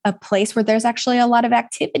be a place where there's actually a lot of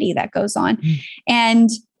activity that goes on. And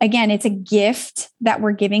again, it's a gift that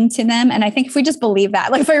we're giving to them. And I think if we just believe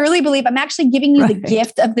that, like if I really believe I'm actually giving you the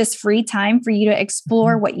gift of this free time for you to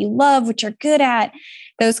explore what you love, what you're good at,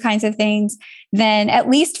 those kinds of things, then at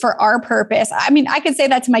least for our purpose, I mean, I could say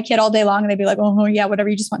that to my kid all day long and they'd be like, oh yeah, whatever,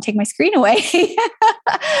 you just want to take my screen away.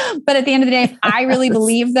 But at the end of the day, I really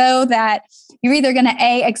believe though, that you're either going to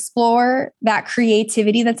explore that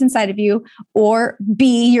creativity that's inside of you, or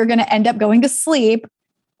B, you're going to end up going to sleep.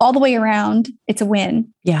 All the way around, it's a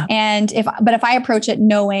win. Yeah. And if I approach it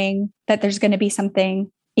knowing that there's going to be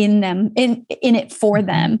something in them, in it for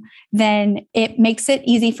them, then it makes it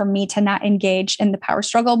easy for me to not engage in the power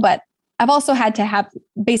struggle. But I've also had to have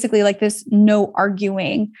basically like this no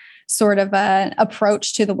arguing sort of an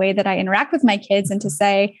approach to the way that I interact with my kids, and to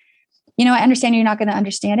say, you know, I understand you're not going to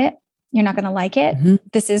understand it. You're not going to like it.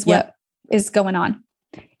 This is what is going on.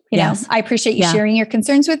 You know, I appreciate you sharing your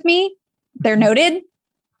concerns with me. They're noted.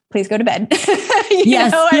 Please go to bed. Off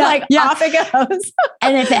it goes.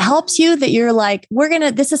 And if it helps you that you're like,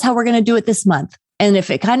 this is how we're going to do it this month. And if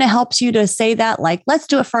it kind of helps you to say that, like, let's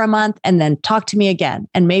do it for a month and then talk to me again.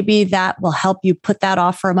 And maybe that will help you put that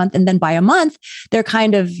off for a month. And then by a month, they're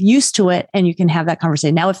kind of used to it and you can have that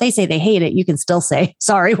conversation. Now, if they say they hate it, you can still say,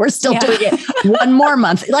 sorry, we're still doing it one more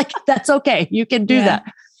month. Like, that's okay. You can do that.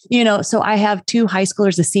 You know, so I have 2 high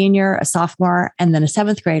schoolers, a senior, a sophomore, and then a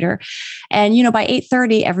 7th grader. And, you know, by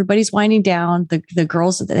 8:30, everybody's winding down. The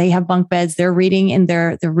girls, they have bunk beds. They're reading in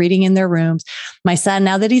their rooms. My son,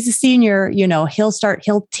 now that he's a senior, you know, he'll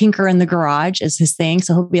tinker in the garage as his thing.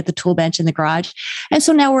 So he'll be at the tool bench in the garage. And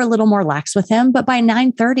so now we're a little more lax with him. But by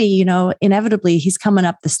 9:30, you know, inevitably he's coming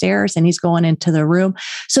up the stairs and he's going into the room.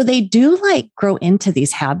 So they do like grow into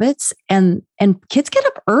these habits, and kids get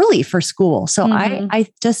up early for school. So I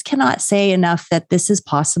just cannot say enough that this is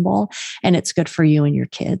possible and it's good for you and your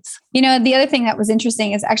kids. You know, the other thing that was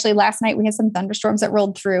interesting is actually last night we had some thunderstorms that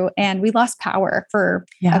rolled through and we lost power for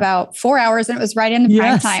about 4 hours, and it was right in the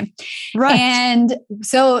prime time. Right. And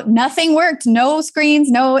so nothing worked, no screens,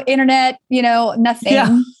 no internet, you know,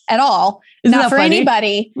 nothing at all. Isn't not for funny?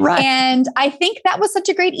 Anybody. Right. And I think that was such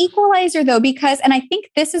a great equalizer though, and I think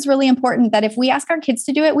this is really important, that if we ask our kids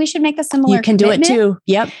to do it, we should make a similar You can do it too.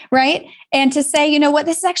 Yep. Right. And to say, you know what,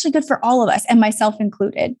 this is actually good for all of us, and myself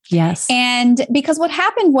included. Yes. And because what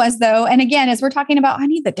happened was though, and again, as we're talking about, I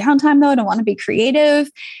need the downtime though, I don't want to be creative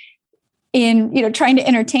in, you know, trying to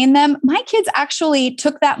entertain them. My kids actually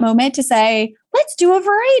took that moment to say, let's do a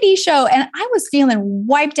variety show. And I was feeling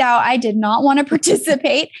wiped out. I did not want to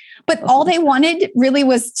participate. But all they wanted really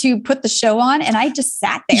was to put the show on. And I just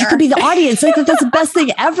sat there. You could be the audience. I think that's the best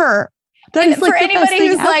thing ever. And for anybody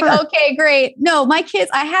who's like, okay, great. No, my kids,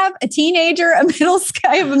 I have a teenager, I have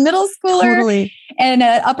a middle schooler, and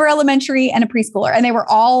an upper elementary and a preschooler. And they were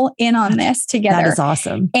all in on this together. That is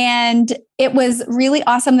awesome. And it was really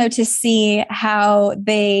awesome though, to see how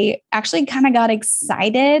they actually kind of got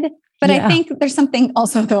excited. But I think there's something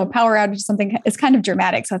also though, a power outage is something, it's kind of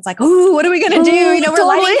dramatic. So it's like, ooh, what are we going to do? You know, we're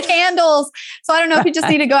lighting candles. So I don't know if you just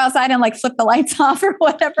need to go outside and like flip the lights off or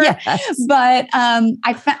whatever. Yes. But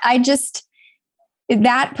I just,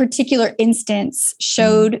 that particular instance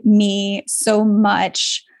showed me so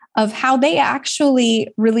much of how they actually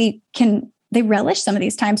really they relish some of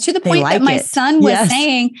these times, to the point that my son was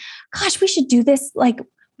saying, gosh, we should do this like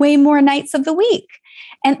way more nights of the week.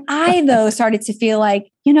 And I, though, started to feel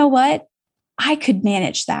like, you know what? I could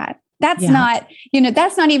manage that. That's not, you know,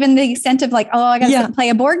 that's not even the extent of like, oh, I got to play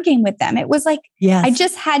a board game with them. It was like, I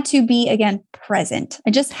just had to be, again, present.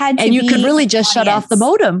 I just had to be. And you could really just shut off the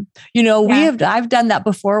modem. You know, I've done that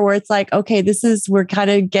before where it's like, okay, we're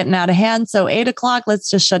kind of getting out of hand. So 8:00, let's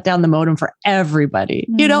just shut down the modem for everybody,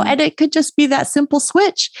 you know, and it could just be that simple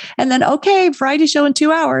switch. And then, okay, variety show in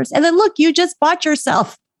 2 hours. And then look, you just bought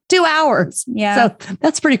yourself 2 hours. Yeah. So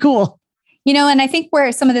that's pretty cool. You know, and I think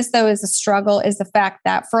where some of this though is a struggle is the fact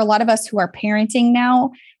that for a lot of us who are parenting now,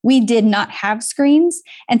 we did not have screens.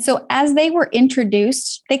 And so as they were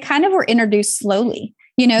introduced, they kind of were introduced slowly,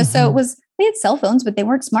 you know, so we had cell phones, but they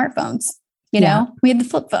weren't smartphones. You know, we had the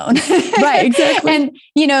flip phone. Right. Exactly. And,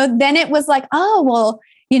 you know, then it was like, oh, well,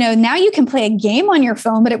 you know, now you can play a game on your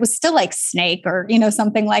phone, but it was still like Snake or, you know,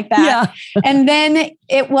 something like that. Yeah. And then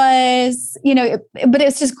it was, you know, but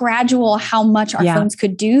it's just gradual how much our phones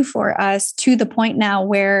could do for us, to the point now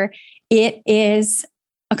where it is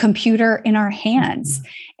a computer in our hands.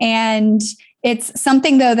 And it's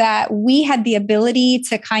something though that we had the ability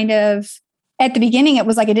to kind of, at the beginning, it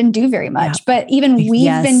was like it didn't do very much, but even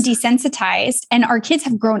we've been desensitized, and our kids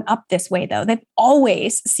have grown up this way though. They've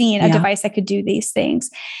always seen a device that could do these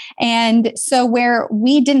things. And so where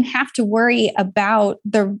we didn't have to worry about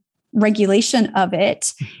the regulation of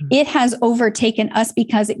it, it has overtaken us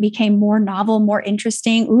because it became more novel, more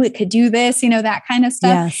interesting. Ooh, it could do this, that kind of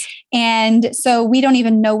stuff. Yes. And so we don't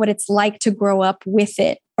even know what it's like to grow up with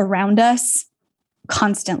it around us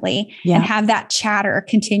constantly and have that chatter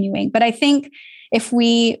continuing. But I think if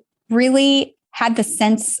we really had the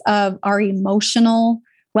sense of our emotional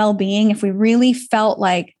well-being, if we really felt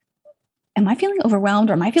like, am I feeling overwhelmed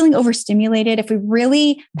or am I feeling overstimulated? If we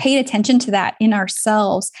really paid attention to that in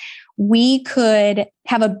ourselves, we could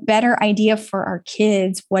have a better idea for our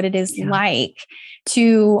kids what it is like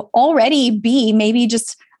to already be maybe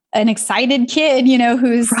just an excited kid,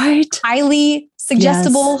 who's highly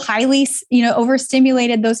suggestible, highly,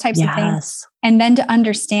 overstimulated, those types of things. And then to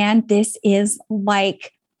understand this is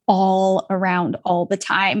like all around all the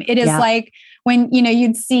time. It is like when,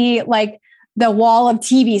 you'd see like the wall of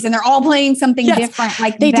TVs and they're all playing something different.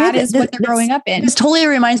 Like that is what they're growing up in. This totally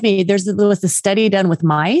reminds me, there was a study done with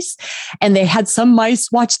mice, and they had some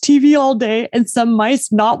mice watch TV all day and some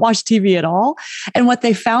mice not watch TV at all. And what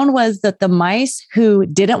they found was that the mice who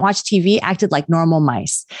didn't watch TV acted like normal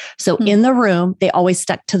mice. So in the room, they always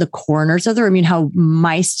stuck to the corners of the room. You know how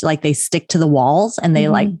mice, like they stick to the walls and they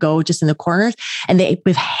like go just in the corners, and they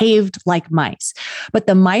behaved like mice. But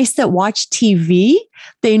the mice that watched TV,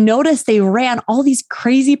 they noticed they ran all these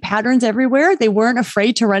crazy patterns everywhere. They weren't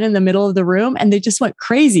afraid to run in the middle of the room, and they just went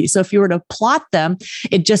crazy. So if you were to plot them,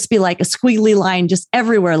 it'd just be like a squiggly line just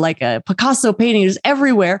everywhere, like a Picasso painting just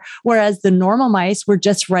everywhere. Whereas the normal mice were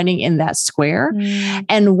just running in that square.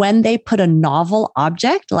 And when they put a novel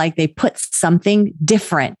object, like they put something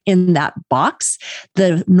different in that box,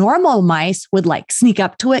 the normal mice would like sneak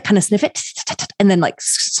up to it, kind of sniff it, and then like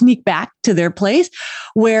sneak back to their place,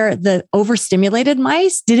 where the overstimulated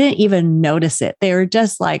mice didn't even notice it. They were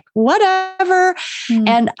just like, whatever.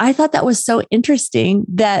 And I thought that was so interesting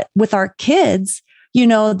that with our kids,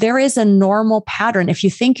 there is a normal pattern. If you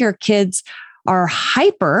think your kids are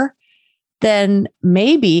hyper, then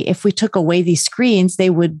maybe if we took away these screens, they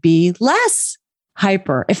would be less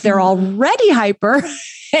hyper. If they're already hyper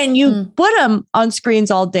and you put them on screens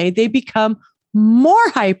all day, they become more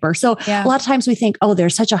hyper. So a lot of times we think, oh, they're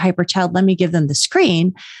such a hyper child. Let me give them the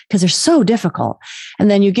screen because they're so difficult. And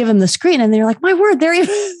then you give them the screen and they're like, my word, they're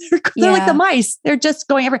like the mice. They're just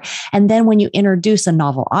going everywhere. And then when you introduce a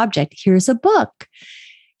novel object, here's a book,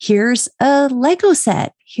 here's a Lego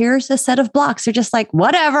set, here's a set of blocks. They're just like,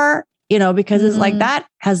 whatever, because it's like that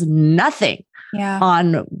has nothing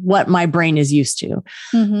on what my brain is used to,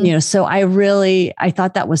 so I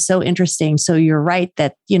thought that was so interesting. So you're right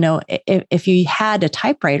that, if you had a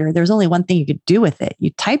typewriter, there's only one thing you could do with it.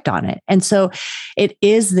 You typed on it. And so it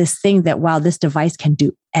is this thing that, wow, this device can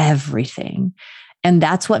do everything. And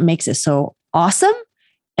that's what makes it so awesome.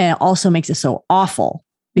 And it also makes it so awful,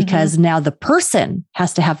 because now the person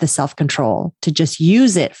has to have the self-control to just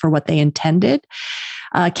use it for what they intended.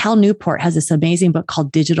 Cal Newport has this amazing book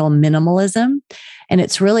called Digital Minimalism. And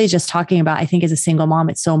it's really just talking about, I think as a single mom,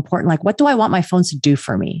 it's so important. Like, what do I want my phones to do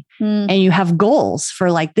for me? And you have goals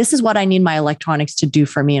for like, this is what I need my electronics to do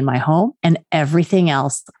for me in my home. And everything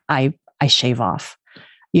else I shave off.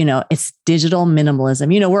 It's digital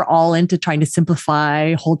minimalism. We're all into trying to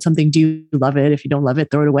simplify, hold something. Do you love it? If you don't love it,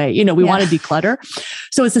 throw it away. We want to declutter.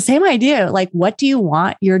 So it's the same idea. Like, what do you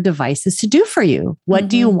want your devices to do for you? What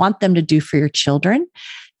do you want them to do for your children?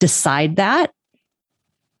 Decide that,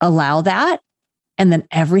 allow that. And then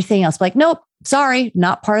everything else, like, nope, sorry,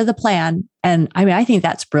 not part of the plan. And I think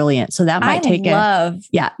that's brilliant. So that might take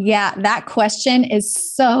that question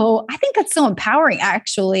is I think that's so empowering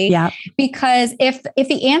actually. Yeah. Because if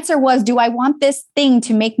the answer was, do I want this thing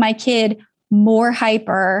to make my kid more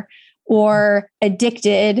hyper or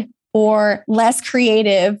addicted or less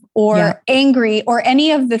creative or angry or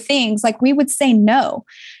any of the things, like we would say no.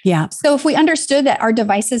 Yeah. So if we understood that our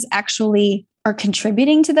devices actually are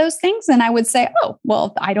contributing to those things, then I would say, oh,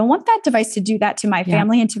 well, I don't want that device to do that to my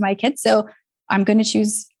family and to my kids. So I'm going to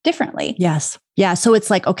choose differently. Yes. Yeah. So it's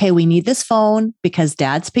like, okay, we need this phone because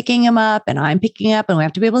dad's picking him up and I'm picking up and we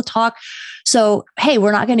have to be able to talk. So, hey,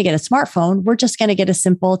 we're not going to get a smartphone. We're just going to get a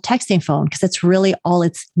simple texting phone because that's really all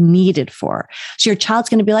it's needed for. So your child's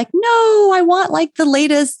going to be like, no, I want like the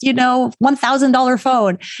latest, $1,000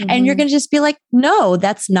 phone. And you're going to just be like, no,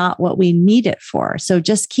 that's not what we need it for. So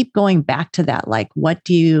just keep going back to that. Like, what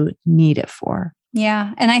do you need it for?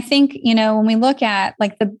 Yeah. And I think, when we look at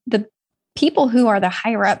like the people who are the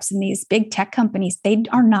higher ups in these big tech companies, they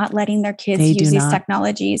are not letting their kids use these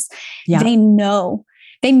technologies. Yeah. They know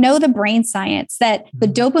the brain science, that the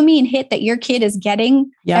dopamine hit that your kid is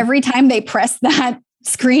getting every time they press that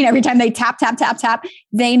screen, every time they tap,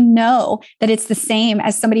 they know that it's the same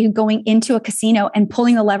as somebody who's going into a casino and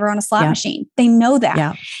pulling the lever on a slot machine. They know that.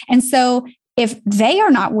 Yeah. And so if they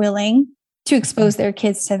are not willing to expose their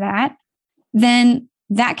kids to that, then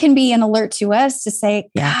that can be an alert to us to say,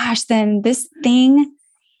 gosh, then this thing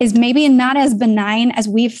is maybe not as benign as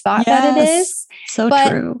we've thought that it is. So but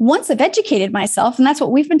true. Once I've educated myself, and that's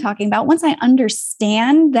what we've been talking about, once I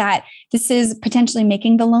understand that this is potentially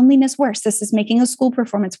making the loneliness worse, this is making a school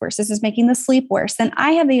performance worse, this is making the sleep worse, then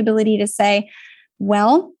I have the ability to say,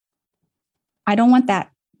 well, I don't want that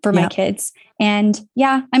for my kids. And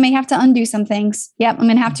I may have to undo some things. Yep. I'm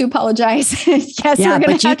going to have to apologize. Yes. Yeah.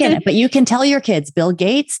 But you can tell your kids, Bill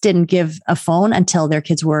Gates didn't give a phone until their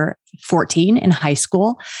kids were 14 in high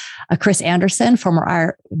school. Chris Anderson,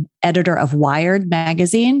 former editor of Wired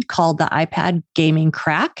magazine, called the iPad gaming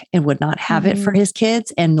crack and would not have it for his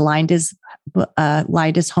kids and lined his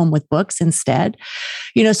home with books instead.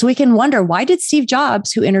 So we can wonder, why did Steve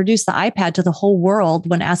Jobs, who introduced the iPad to the whole world,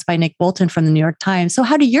 when asked by Nick Bolton from the New York Times, so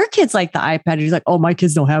how do your kids like the iPad? And he's like, oh, my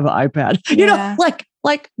kids don't have an iPad.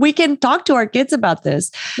 Like we can talk to our kids about this,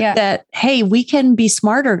 that, hey, we can be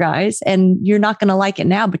smarter, guys, and you're not going to like it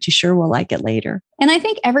now, but you sure will like it later. And I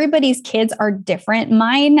think everybody's kids are different.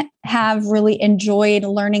 Mine have really enjoyed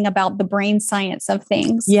learning about the brain science of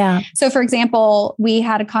things. Yeah. So for example, we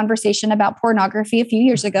had a conversation about pornography a few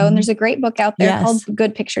years ago, and there's a great book out there called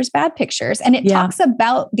Good Pictures, Bad Pictures. And it talks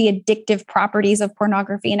about the addictive properties of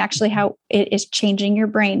pornography and actually how it is changing your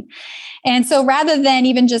brain. And so rather than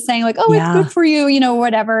even just saying like, oh, it's good for you,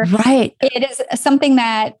 whatever. Right. It is something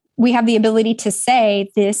that we have the ability to say,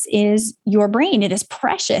 this is your brain. It is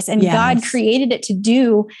precious. And God created it to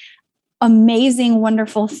do amazing,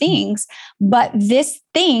 wonderful things. But this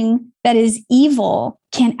thing that is evil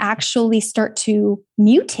can actually start to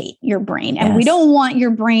mutate your brain. And we don't want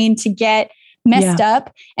your brain to get messed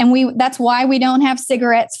up. And that's why we don't have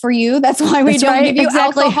cigarettes for you. That's why we don't give you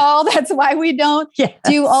alcohol. That's why we don't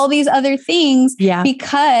do all these other things.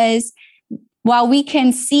 Because while we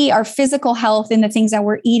can see our physical health in the things that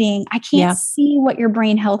we're eating, I can't see what your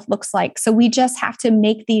brain health looks like. So we just have to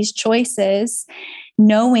make these choices,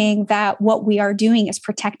 knowing that what we are doing is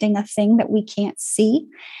protecting a thing that we can't see.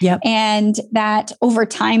 And that over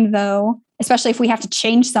time, though, especially if we have to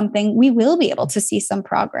change something, we will be able to see some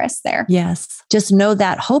progress there. Yes. Just know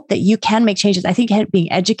that hope that you can make changes. I think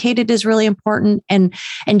being educated is really important, and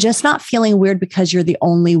just not feeling weird because you're the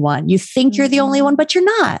only one. You think you're the only one, but you're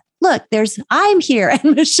not. Look, I'm here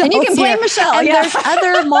and Michelle. And you can blame Michelle. And there's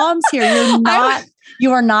other moms here.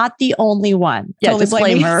 You are not the only one. Yeah, totally just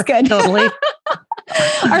blame her. Good. Totally.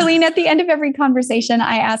 Arlene, at the end of every conversation,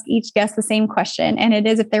 I ask each guest the same question. And it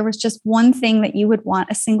is, if there was just one thing that you would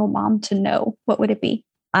want a single mom to know, what would it be?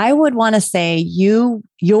 I would want to say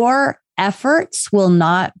your efforts will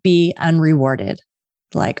not be unrewarded.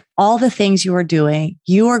 Like all the things you are doing,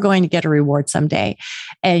 you are going to get a reward someday.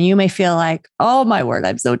 And you may feel like, oh my word,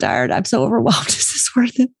 I'm so tired. I'm so overwhelmed. Is this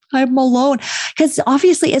worth it? I'm alone. Because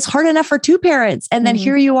obviously it's hard enough for two parents. And then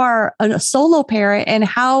here you are, a solo parent, and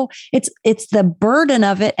how it's the burden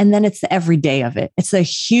of it. And then it's the everyday of it. It's the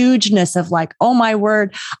hugeness of like, oh my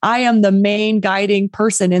word, I am the main guiding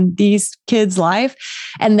person in these kids' life.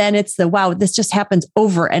 And then it's wow, this just happens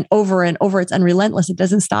over and over and over. It's unrelentless. It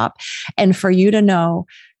doesn't stop. And for you to know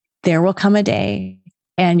there will come a day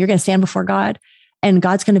and you're going to stand before God, and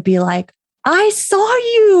God's going to be like, I saw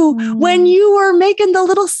you when you were making the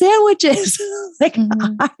little sandwiches.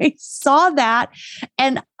 I saw that,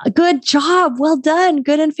 and good job. Well done.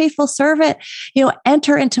 Good and faithful servant.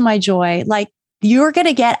 Enter into my joy. Like, you're going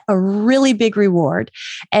to get a really big reward.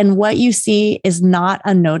 And what you see is not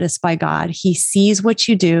unnoticed by God. He sees what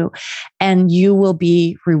you do, and you will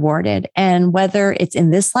be rewarded. And whether it's in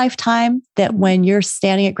this lifetime, that when you're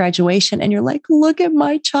standing at graduation and you're like, look at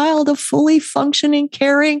my child, a fully functioning,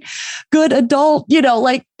 caring, good adult,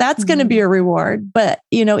 like that's going to be a reward. But,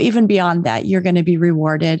 even beyond that, you're going to be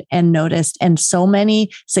rewarded and noticed. And so many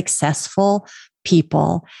successful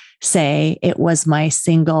people say it was my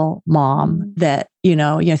single mom that,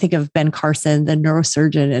 think of Ben Carson, the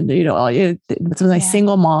neurosurgeon, and, it was my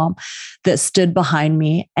single mom that stood behind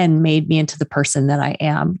me and made me into the person that I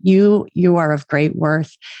am. You are of great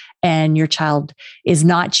worth. and your child is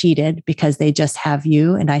not cheated because they just have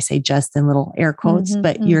you. And I say just in little air quotes,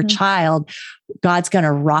 but your child, God's going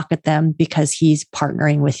to rocket them because he's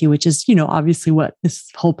partnering with you, which is, obviously what this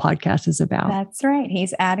whole podcast is about. That's right.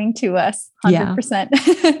 He's adding to us 100%.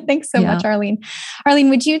 Yeah. Thanks so much, Arlene. Arlene,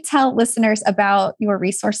 would you tell listeners about your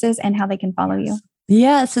resources and how they can follow you?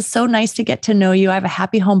 Yes, it's so nice to get to know you. I have a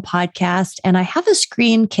Happy Home podcast and I have a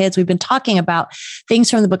Screen Kids. We've been talking about things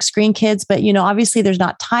from the book Screen Kids, but obviously there's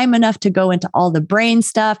not time enough to go into all the brain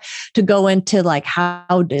stuff, to go into like how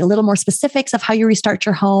a little more specifics of how you restart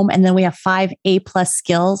your home. And then we have 5 A+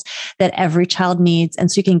 skills that every child needs. And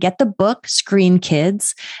so you can get the book Screen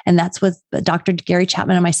Kids, and that's with Dr. Gary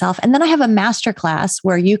Chapman and myself. And then I have a masterclass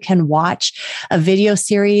where you can watch a video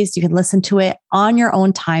series. You can listen to it on your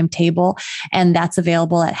own timetable. And that's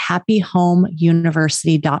available at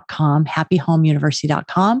happyhomeuniversity.com,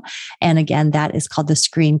 happyhomeuniversity.com. And again, that is called the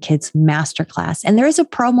Screen Kids Masterclass. And there is a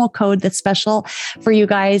promo code that's special for you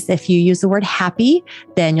guys. If you use the word happy,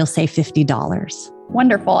 then you'll save $50.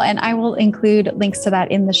 Wonderful. And I will include links to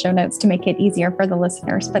that in the show notes to make it easier for the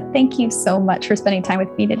listeners. But thank you so much for spending time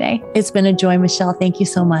with me today. It's been a joy, Michelle. Thank you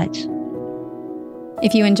so much.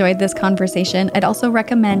 If you enjoyed this conversation, I'd also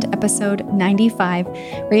recommend episode 95,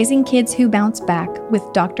 Raising Kids Who Bounce Back with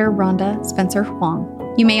Dr. Rhonda Spencer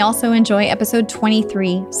Huang. You may also enjoy episode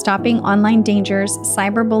 23, Stopping Online Dangers,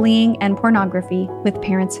 Cyberbullying, and Pornography with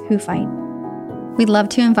Parents Who Fight. We'd love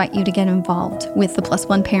to invite you to get involved with the Plus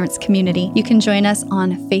One Parents community. You can join us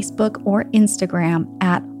on Facebook or Instagram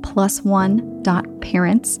at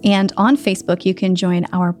 +1.parents. And on Facebook, you can join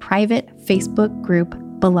our private Facebook group,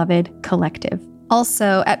 Beloved Collective.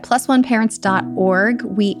 Also, at +1parents.org,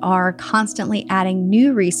 we are constantly adding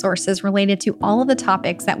new resources related to all of the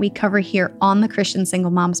topics that we cover here on the Christian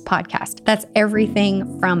Single Moms podcast. That's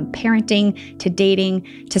everything from parenting to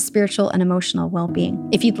dating to spiritual and emotional well-being.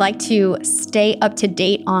 If you'd like to stay up to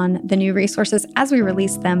date on the new resources as we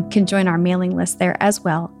release them, you can join our mailing list there as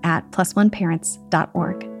well at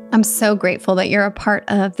 +1parents.org. I'm so grateful that you're a part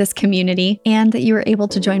of this community and that you were able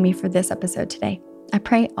to join me for this episode today. I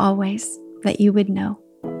pray always that you would know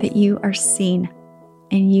that you are seen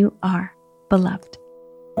and you are beloved.